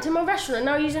fucking wanked in my restaurant and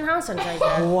now you're using hand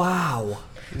sanitizer. Wow.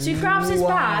 So he grabs his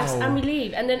bags and we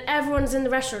leave, and then everyone's in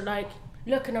the restaurant like,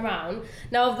 looking around.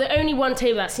 Now, the only one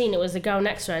table that seen it was the girl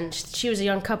next to her, and she was a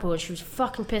young couple, and she was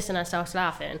fucking pissing herself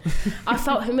laughing. I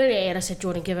felt humiliated. I said,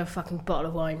 Jordan, give her a fucking bottle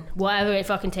of wine, whatever it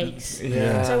fucking takes.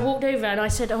 Yeah. So I walked over and I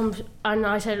said,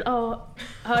 oh,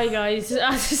 hi guys.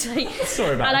 I was just like,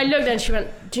 sorry about and I looked and she went,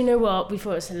 do you know what? We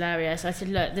thought it was hilarious. I said,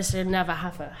 look, this will never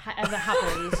ever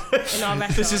happens in our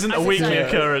restaurant. This isn't a weekly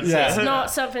occurrence. Yeah. It's not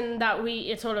something that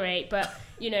we tolerate, but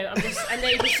I'm just, and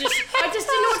they was just, I just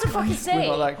didn't know what to fucking say.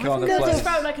 We're not that kind of I place. just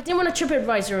felt like I didn't want a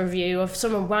TripAdvisor review of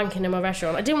someone wanking in my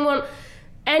restaurant. I didn't want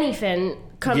anything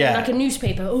coming like a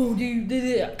newspaper. Oh,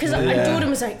 because Jordan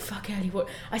was like, "Fuck Elly," what?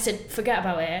 I said, "Forget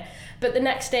about it." But the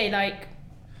next day, like,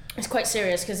 it's quite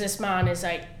serious because this man has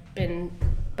like been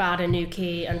bad in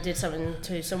Newquay and did something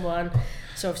to someone.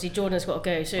 So obviously Jordan's got to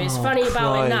go. So it's funny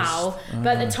about it now,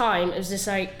 but at the time it was just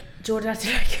like, Jordan had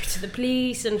to like go to the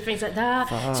police and things like that.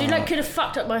 So he like could have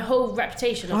fucked up my whole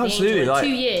reputation of the Angel in 2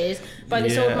 years by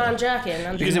this old man jerking.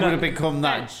 And because it would have become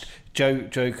that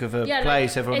joke of a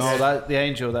place. Everyone, that the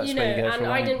Angel. That's where you go and for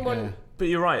I didn't want. But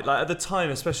you're right. Like at the time,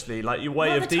 especially, like your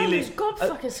way of dealing. Was God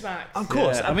fucking smacked. Of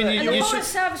course. Yeah. I mean, and the whole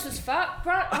service was fucked.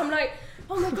 I'm like,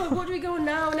 oh my God, what do we go on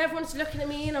now? And everyone's looking at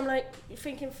me, and I'm like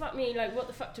thinking, fuck me, like what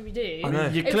the fuck do we do? I know.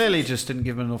 You clearly just didn't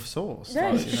give them enough sauce.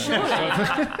 No, surely.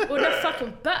 Or enough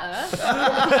fucking butter,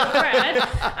 bread.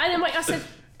 And then I said,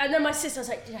 and then my sister was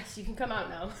like, yes, you can come out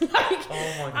now. Oh my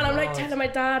God. And I'm like telling my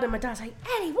dad, and my dad's like,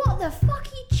 Elly, what the fuck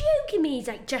are you joking me? He's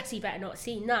like, Jessie better not have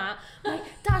seen that. I'm like,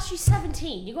 Dad, she's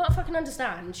 17. You gotta fucking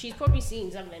understand. She's probably seen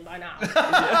something by now. Like,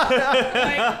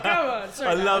 come on. Sorry,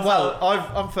 I love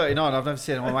I'm 39. I've never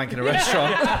seen anyone wank in a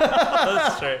restaurant.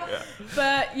 That's true. Yeah.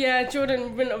 But yeah,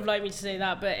 Jordan wouldn't have liked me to say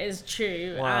that, but it's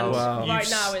true. Wow. And Wow. right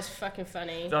now it's fucking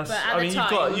funny. But at I mean, the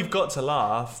time, you've got to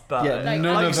laugh, but Yeah, like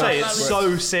you say, us it's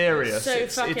so serious. so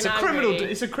fucking it's a criminal.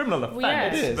 angry. It's a criminal offence. Yeah.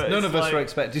 It is. But None of us like, were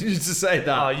expecting you to say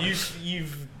that. Oh,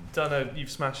 you've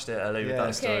smashed it, Elly, with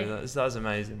that story. Okay. That was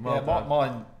amazing. Well Yeah, done.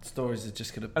 my stories are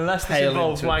just going to Unless this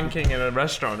involves wanking in a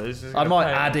restaurant, it's just I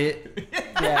might add it.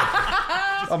 Yeah.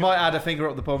 I might add a finger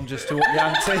up the bum just to up the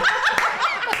ante.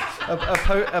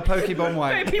 a pokey bum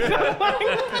wank.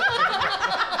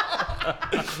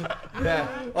 Yeah,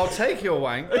 I'll take your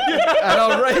wank and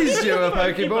I'll raise you a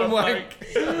pokey bum wank.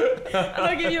 and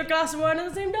I'll give you a glass of wine at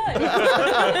the same time.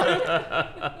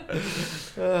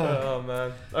 Oh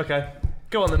man. Okay,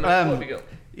 go on then. What have we got?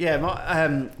 Yeah,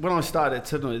 when I started at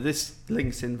Tunnel, this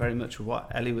links in very much with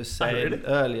what Elly was saying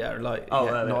earlier. Like,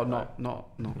 earlier, not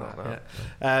that.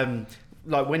 Yeah.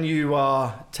 Like when you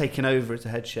are taking over as a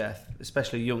head chef,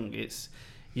 especially young,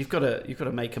 you've got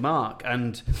to make a mark,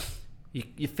 and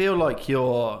you feel like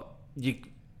you're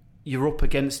up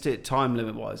against it time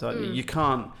limit wise, aren't you? You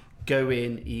can't go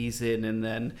in, ease in, and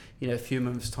then a few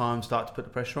months time start to put the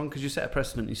pressure on, because you set a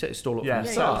precedent, you set your stall up from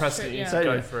the start. Precedent, you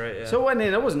go for it. Yeah. So I went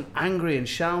in, I wasn't angry and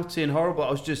shouting horrible, I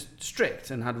was just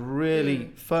strict and had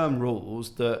really firm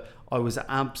rules that I was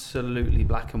absolutely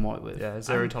black and white with. Yeah,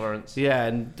 zero tolerance. Yeah,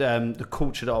 and the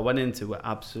culture that I went into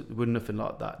were nothing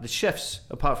like that. The chefs,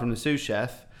 apart from the sous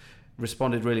chef,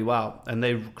 responded really well, and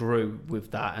they grew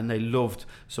with that, and they loved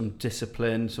some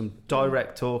discipline, some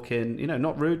direct talking,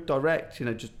 not rude, direct,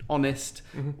 just honest,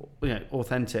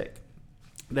 authentic.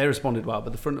 They responded well,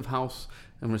 but the front of house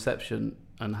and reception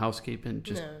and housekeeping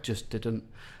just didn't.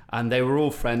 And they were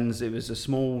all friends. It was a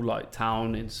small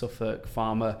town in Suffolk,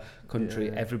 farmer country.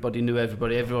 Yeah. Everybody knew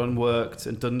everybody. Everyone worked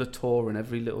and done the tour in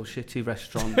every little shitty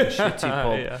restaurant, and shitty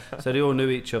pub. Yeah. So they all knew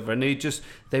each other, and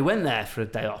they went there for a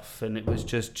day off, and it was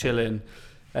just chilling.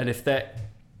 And if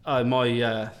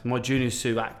my junior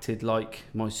sous acted like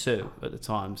my sous at the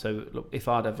time. So look, if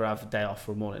I'd ever have a day off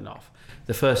or a morning off,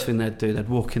 the first thing they'd do, they'd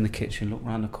walk in the kitchen, look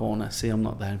round the corner, see I'm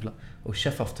not there, and be like, "Oh,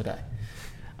 chef off today."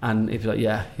 And he'd be like,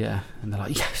 yeah. And they're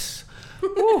like, yes.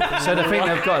 So they think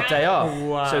they've got a day off.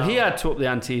 Wow. So he had to up the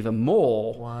ante even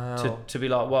more to be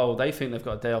like, well, they think they've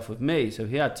got a day off with me. So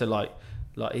he had to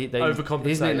overcompensate.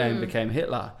 His nickname became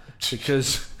Hitler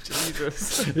because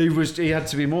he had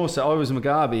to be more. So I was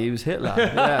Mugabe, he was Hitler.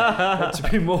 Yeah, had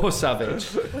to be more savage.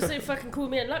 What's they fucking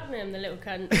called me at Lucknam, the little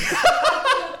cunt?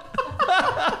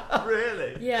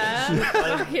 Really? Yeah.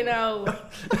 Fucking hell.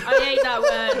 I hate that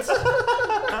word.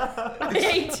 I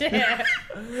hate it.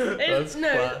 It's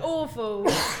awful.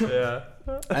 Yeah.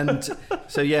 And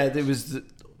so there was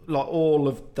all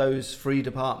of those three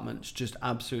departments just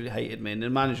absolutely hated me, and the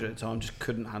manager at the time just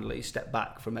couldn't handle it. He stepped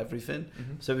back from everything.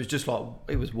 So it was just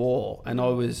it was war, and I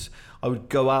would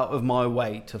go out of my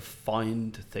way to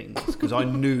find things because I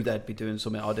knew they'd be doing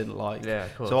something I didn't like. Yeah,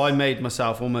 of course. So I made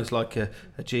myself almost like a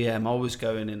GM. I was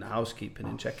going in housekeeping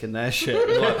and checking their shit.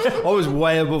 I was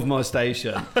way above my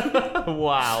station.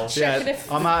 Wow. Yeah,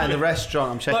 I'm out in the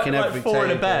restaurant. I'm checking every table. Four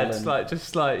in a bed, and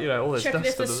just all this checking dust. Checking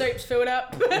if the soap's filled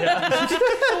up.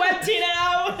 Empty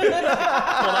now.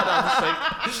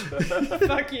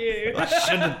 Fuck you. I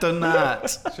should have done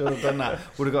that.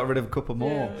 Would have got rid of a couple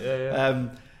more.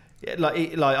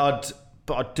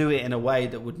 I'd do it in a way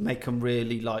that would make them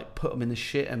really put them in the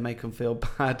shit and make them feel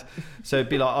bad. So it'd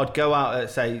be I'd go out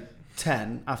at say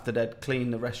 10 after they'd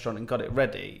cleaned the restaurant and got it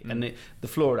ready, and the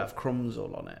floor would have crumbs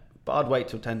all on it. But I'd wait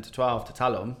till 10 to 12 to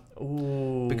tell them.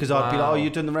 Ooh, because I'd be like, "Oh, you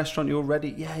done the restaurant? You're ready?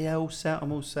 Yeah, all set.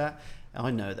 I'm all set." I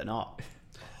know they're not.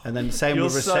 And then same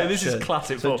with reception. This is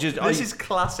classic Paul. This is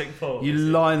classic Paul. You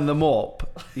line them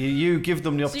up. You give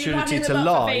them the opportunity to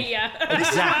lie.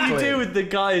 Exactly. What you do with the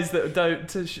guys that don't,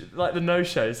 the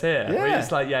no-shows here. Yeah. Where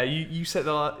it's you set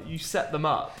them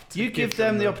up. You give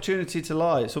them the opportunity to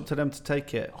lie. It's up to them to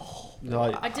take it.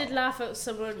 I did laugh at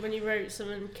someone when you wrote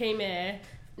someone came here.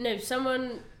 No,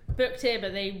 someone booked here,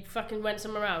 but they fucking went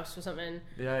somewhere else or something.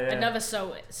 Yeah. Another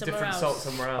salt somewhere Different else. salt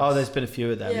somewhere else. Oh, there's been a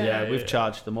few of them. Yeah, we've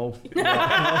charged them all.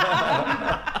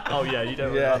 Oh yeah, you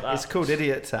don't. Yeah, that. It's called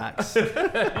idiot tax.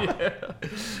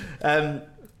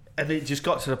 And it just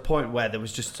got to the point where there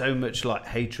was just so much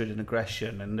hatred and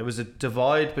aggression, and there was a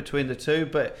divide between the two.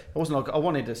 But it wasn't I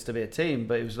wanted us to be a team,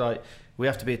 but it was we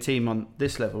have to be a team on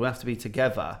this level. We have to be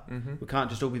together. Mm-hmm. We can't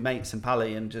just all be mates and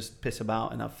pally and just piss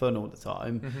about and have fun all the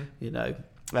time. Mm-hmm.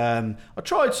 I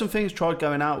tried some things, tried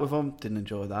going out with them, didn't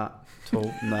enjoy that at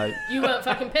all. No. You weren't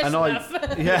fucking pissed enough.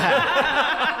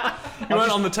 Yeah. You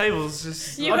weren't on the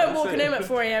tables. You weren't walking home at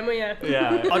 4 a.m, were you?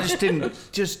 Yeah. I just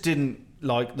didn't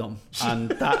like them,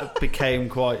 and that became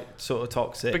quite sort of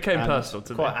toxic. Became personal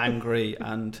to me. Quite angry,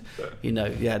 and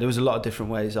there was a lot of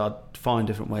different ways. I'd find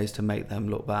different ways to make them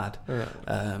look bad. Yeah.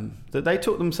 That they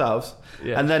took themselves,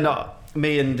 and then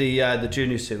me and the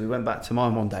junior Sue, we went back to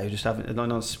mine one day, just having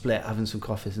on a split, having some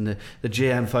coffees, and the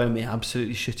GM phoned me,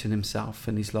 absolutely shitting himself,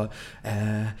 and he's like,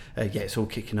 it's all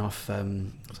kicking off.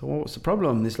 So what's the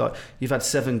problem? And he's like, you've had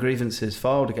 7 grievances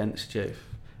filed against you.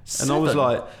 7? And I was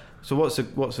like, so what's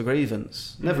a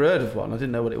grievance? Never heard of one. I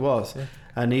didn't know what it was. Yeah.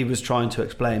 And he was trying to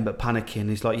explain, but panicking.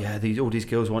 He's like, all these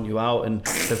girls want you out, and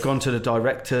they've gone to the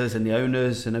directors and the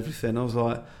owners and everything. I was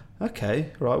like,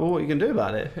 okay, right, well, what are you going to do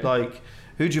about it?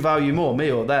 Who do you value more, me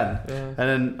or them? Yeah. And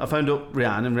then I phoned up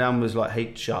Rianne, and Rianne was like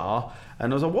HR.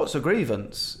 And I was like, what's a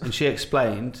grievance? And she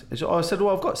explained. And I said,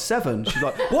 well, I've got 7. She's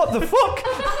like, what the fuck?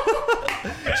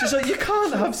 She's like, you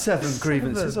can't have 7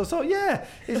 grievances. I was like, yeah.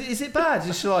 Is it bad?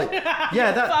 And she's like,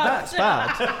 yeah, that's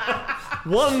bad.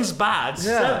 One's bad.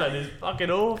 Yeah. 7 is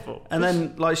fucking awful. And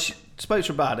then she spoke to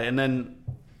her about it, and then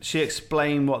she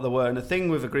explained what they were. And the thing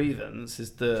with a grievance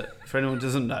is that, for anyone who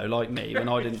doesn't know, like me, when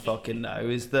I didn't fucking know,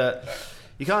 is that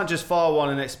you can't just file one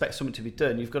and expect something to be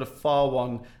done. You've got to file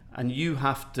one, and you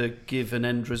have to give an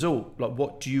end result.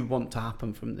 What do you want to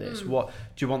happen from this? What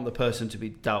do you want the person to be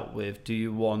dealt with? Do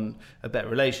you want a better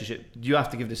relationship? You have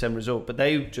to give this end result. But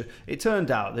it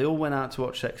turned out they all went out to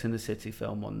watch Sex and the City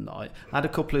film one night, had a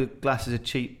couple of glasses of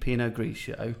cheap Pinot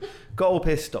Grigio, got all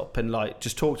pissed up and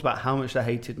just talked about how much they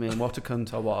hated me and what a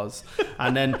cunt I was,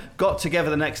 and then got together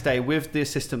the next day with the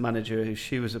assistant manager, who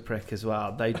she was a prick as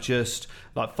well. They just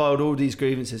filed all these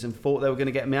grievances and thought they were going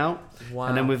to get me out. Wow.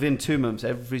 And then within 2 months,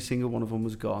 every single one of them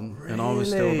was gone. Really? And I was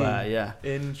still there. Yeah.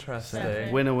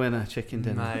 Interesting. Winner, chicken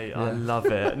dinner. Mate, yeah. I love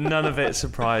it. None of it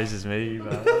surprises me,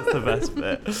 but that's the best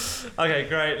bit. Okay,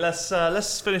 great.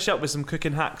 Let's finish up with some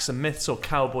cooking hacks and myths or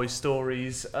cowboy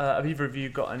stories. Have either of you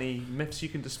got any myths you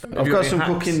can dispel? I've got some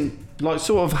cooking,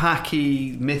 sort of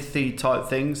hacky, mythy type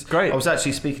things. Great. I was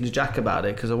actually speaking to Jack about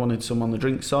it because I wanted some on the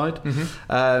drink side.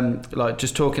 Mm-hmm.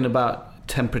 Just talking about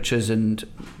temperatures and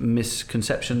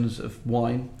misconceptions of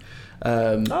wine.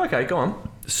 Okay, go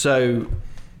on. So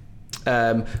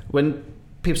when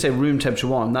people say room temperature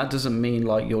wine, that doesn't mean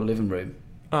your living room.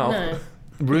 Oh. No.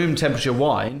 Room temperature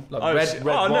wine, red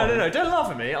wine. No, don't laugh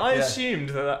at me. I assumed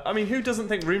that. I mean, who doesn't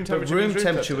think room temperature? But room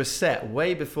temperature was set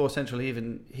way before central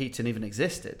heating even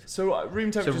existed. So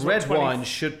room temperature. So red wine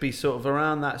should be sort of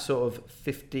around that sort of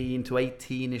 15 to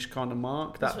 18ish kind of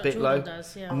mark. That's that bit low.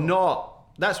 Does, yeah.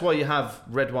 That's why you have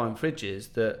red wine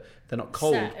fridges, that they're not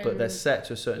cold, but they're set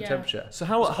to a certain temperature. So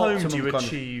how at home do you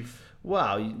achieve?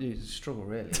 Well, you struggle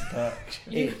really. But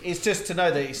it's just to know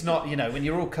that it's not, when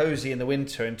you're all cozy in the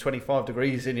winter and 25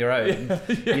 degrees in your own,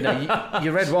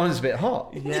 your red wine's a bit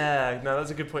hot. Yeah, no,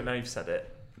 that's a good point. Now you've said it.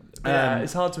 Yeah,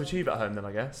 it's hard to achieve at home then,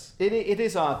 I guess. It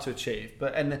is hard to achieve,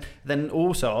 but and then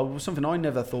also something I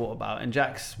never thought about, and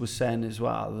Jax was saying as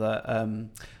well, that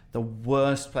the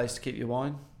worst place to keep your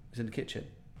wine is in the kitchen.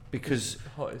 because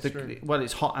It's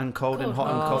it's hot and cold and hot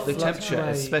and cold. The temperature,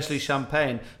 especially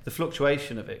champagne, the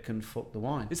fluctuation of it can fuck the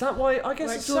wine. Is that why? I guess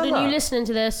Right, it's Jordan, cellar. you listening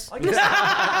to this? I guess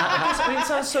I mean, it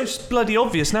sounds so bloody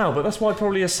obvious now, but that's why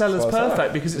probably a cellar's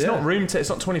perfect, because it's not it's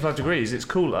not 25 degrees, it's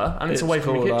cooler, and it's away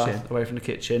from the kitchen. Away from the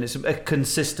kitchen. It's a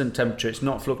consistent temperature. It's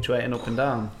not fluctuating up and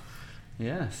down.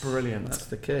 Yes. Brilliant. That's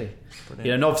the key. Brilliant. You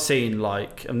know, and I've seen,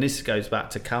 like, and this goes back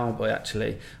to Cowboy,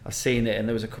 actually. I've seen it, and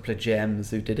there was a couple of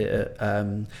gems who did it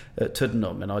at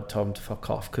Tuddenham, and I told them to fuck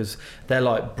off, because they're,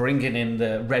 like, bringing in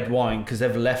the red wine because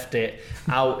they've left it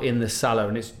out in the cellar,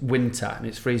 and it's winter, and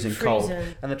it's freezing cold.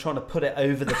 And they're trying to put it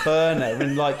over the burner,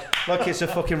 and, like it's a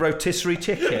fucking rotisserie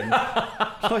chicken.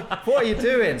 Like, what are you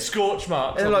doing? Scorch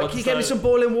marks. And they're like, can you get me some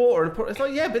boiling water? And it's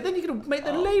like, yeah, but then you're going to make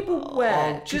the label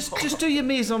wet. Just do your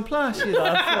mise en place, you know.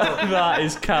 That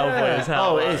is Cowboy as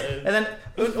hell. Oh, it is. And then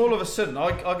all of a sudden,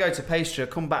 I go to pastry, I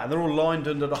come back, and they're all lined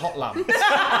under the hot lamp. What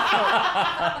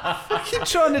are you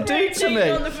trying to do to me?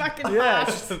 On the fucking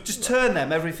Just turn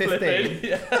them every 15.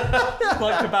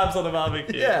 Like kebabs on a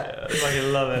barbecue. Yeah. I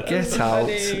fucking love it. Get out.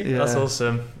 Yeah. That's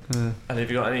awesome. And have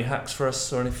you got any hacks for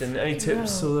us or anything? Any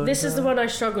tips? No. This is the one I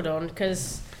struggled on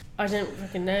because I don't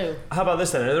fucking know. How about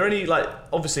this then? Are there any, like,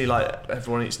 obviously, like,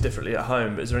 everyone eats differently at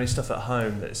home, but is there any stuff at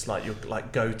home that's like your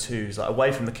like go-tos, like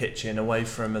away from the kitchen, are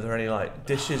there any like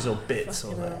dishes or bits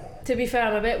or that? To be fair,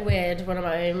 I'm a bit weird when I'm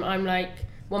at home. I'm like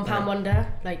 £1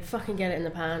 wonder, like fucking get it in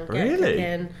the pan, get it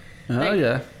cooking. Oh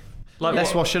yeah. Like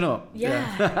less washing up.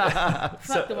 Yeah.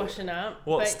 Fuck the washing up.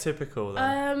 What's typical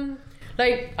then?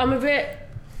 Like I'm a bit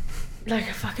like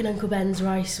a fucking Uncle Ben's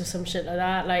rice or some shit like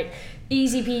that. Like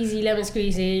easy peasy lemon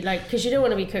squeezy. Like because you don't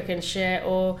want to be cooking shit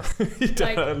or. You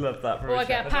don't like, love that. Or I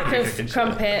get a pack of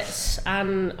crumpets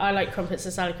and I like crumpets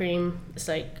and salad cream. It's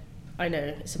like I know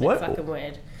it's a bit fucking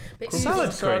weird. But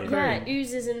salad cream? Yeah,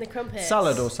 oozes in the crumpets.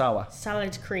 Salad or sour?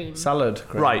 Salad cream. Salad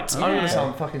cream. Right, Yeah. I'm going to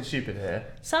sound fucking stupid here.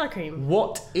 Salad cream.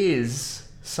 What is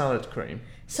salad cream?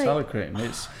 So, salad cream.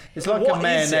 It's like a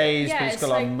mayonnaise, but it's got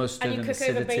like mustard and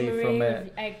acidity from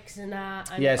it. Eggs and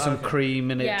that. And Yeah, some cream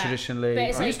in it traditionally. But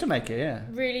it's I used to make it, yeah.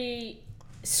 Really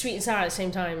sweet and sour at the same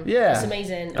time. Yeah. It's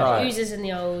amazing. Right. It oozes in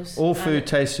the O's. All food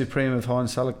tastes supreme with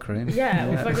Heinz salad cream. Yeah,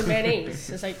 with fucking mayonnaise.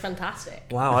 It's like fantastic.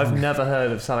 Wow, I've never heard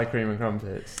of salad cream and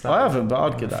crumpets. I haven't, but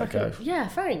I'd give that a go. Yeah,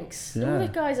 thanks. Yeah. All the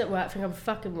guys at work think I'm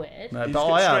fucking weird. No, You but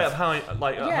just I get straight have.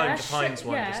 up home to Heinz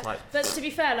one, just like. But to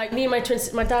be fair, like me and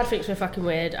my dad thinks we're fucking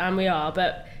weird, and we are.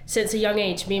 But since a young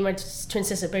age, me and my twin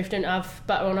sister both don't have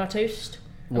butter on our toast.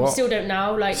 And we still don't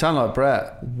now. Like sound like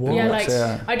Brett. What? yeah, like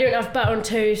I don't have butter on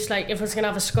toast. Like if I was gonna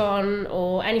have a scone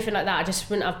or anything like that, I just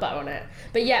wouldn't have butter on it.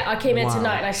 But yeah, I came in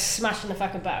tonight and I smashed in the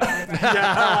fucking butter on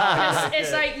it.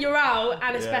 It's like you're out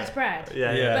and it's best bread.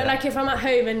 Yeah. But like if I'm at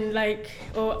home and like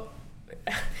or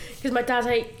because my dad's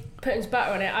like putting his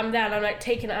butter on it, I'm there and I'm like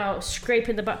taking it out,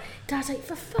 scraping the butter. Dad's like,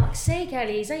 for fuck's sake,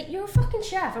 Elly. He's like, you're a fucking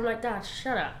chef. I'm like, Dad,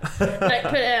 shut up. Like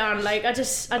put it on. Like I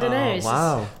don't know. It's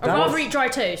wow. I'd rather eat dry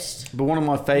toast. But one of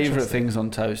my favourite things on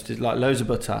toast is like loads of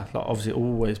butter. Like obviously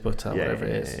always butter, whatever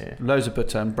it is. Yeah. Loads of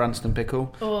butter and Branston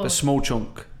pickle, but small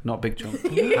chunk. Not big chunk.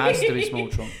 It has to be small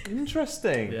chunk.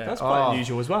 Interesting. Yeah. That's quite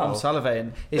unusual as well. I'm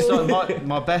salivating. It's like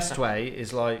my best way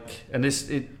is like, and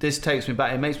this takes me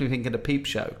back. It makes me think of the Peep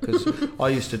Show because I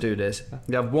used to do this.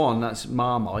 You have one that's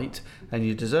Marmite, and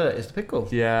your dessert is the pickle.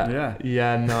 Yeah.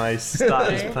 Nice.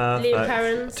 That is perfect. Liam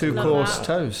Perrins, 2-course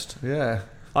toast. Yeah.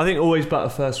 I think always butter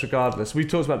first, regardless. We've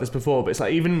talked about this before, but it's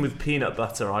like even with peanut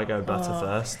butter, I go butter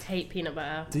first. I hate peanut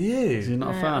butter. Do you? You're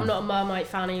not a fan? I'm not a Marmite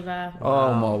fan either.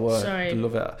 Oh my word! Sorry. I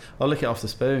love it. I'll lick it off the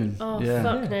spoon. Oh yeah.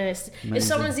 fuck no! If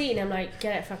someone's eating, I'm like,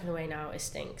 get it fucking away now. It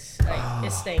stinks. Like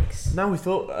it stinks. Now we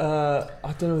thought,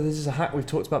 I don't know if this is a hack we've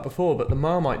talked about before, but the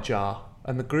Marmite jar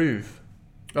and the groove.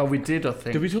 Oh, we did. I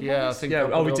think. Did we talk about this? I think. Yeah.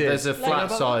 Oh, we did. There's a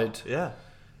flat side. Yeah.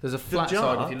 There's a flat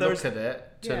jar, side if you look at it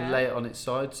to lay it on its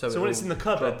side. So when it's in the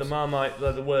cupboard, drops. the Marmite,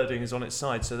 the wording is on its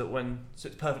side, so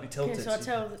it's perfectly tilted. Okay, so I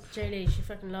tell Jolie she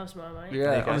fucking loves Marmite.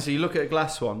 Yeah, honestly, you look at a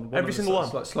glass one. Every single one.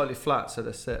 It's like slightly flat, so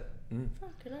they sit.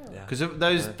 Fucking hell. Because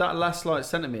that last like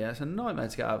centimetre, it's a nightmare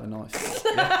to get out of a knife.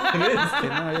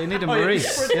 It is. You need a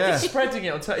maurice. Yeah. Spreading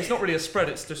it on it's not really a spread.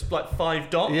 It's just like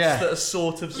 5 dots that are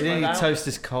sort of spread your out. toast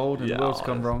is cold and the world's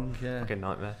gone wrong. Yeah. Fucking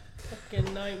nightmare.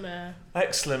 Fucking nightmare.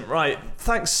 Excellent. Right.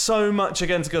 Thanks so much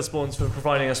again to Gusbournes for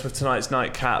providing us with tonight's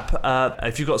nightcap.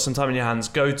 If you've got some time in your hands,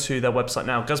 go to their website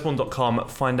now, gusbourne.com,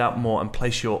 find out more and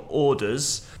place your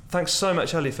orders. Thanks so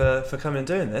much, Elly, for coming and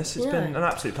doing this. It's been an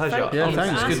absolute pleasure.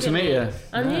 Thanks. Good to meet you.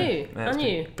 And you. And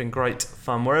you. Been great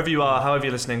fun. Wherever you are, however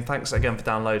you're listening, thanks again for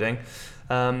downloading.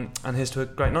 And here's to a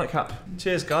great nightcap.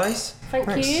 Cheers, guys.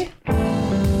 Thanks. You.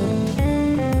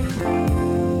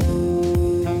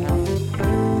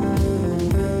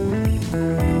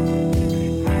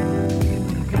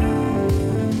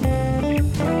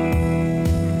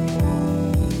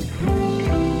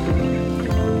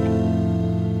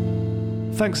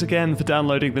 Thanks again for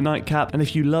downloading The Nightcap, and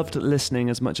if you loved listening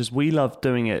as much as we loved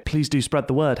doing it, please do spread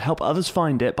the word. Help others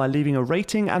find it by leaving a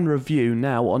rating and review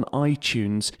now on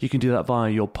iTunes. You can do that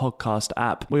via your podcast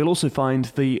app. We'll also find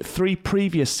the 3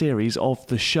 previous series of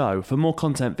the show. For more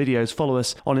content videos, follow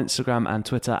us on Instagram and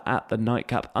Twitter at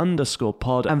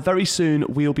 @thenightcap_pod. And very soon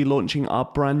we'll be launching our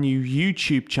brand new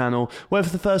YouTube channel, where for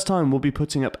the first time we'll be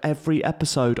putting up every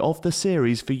episode of the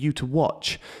series for you to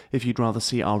watch if you'd rather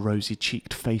see our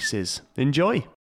rosy-cheeked faces. Enjoy!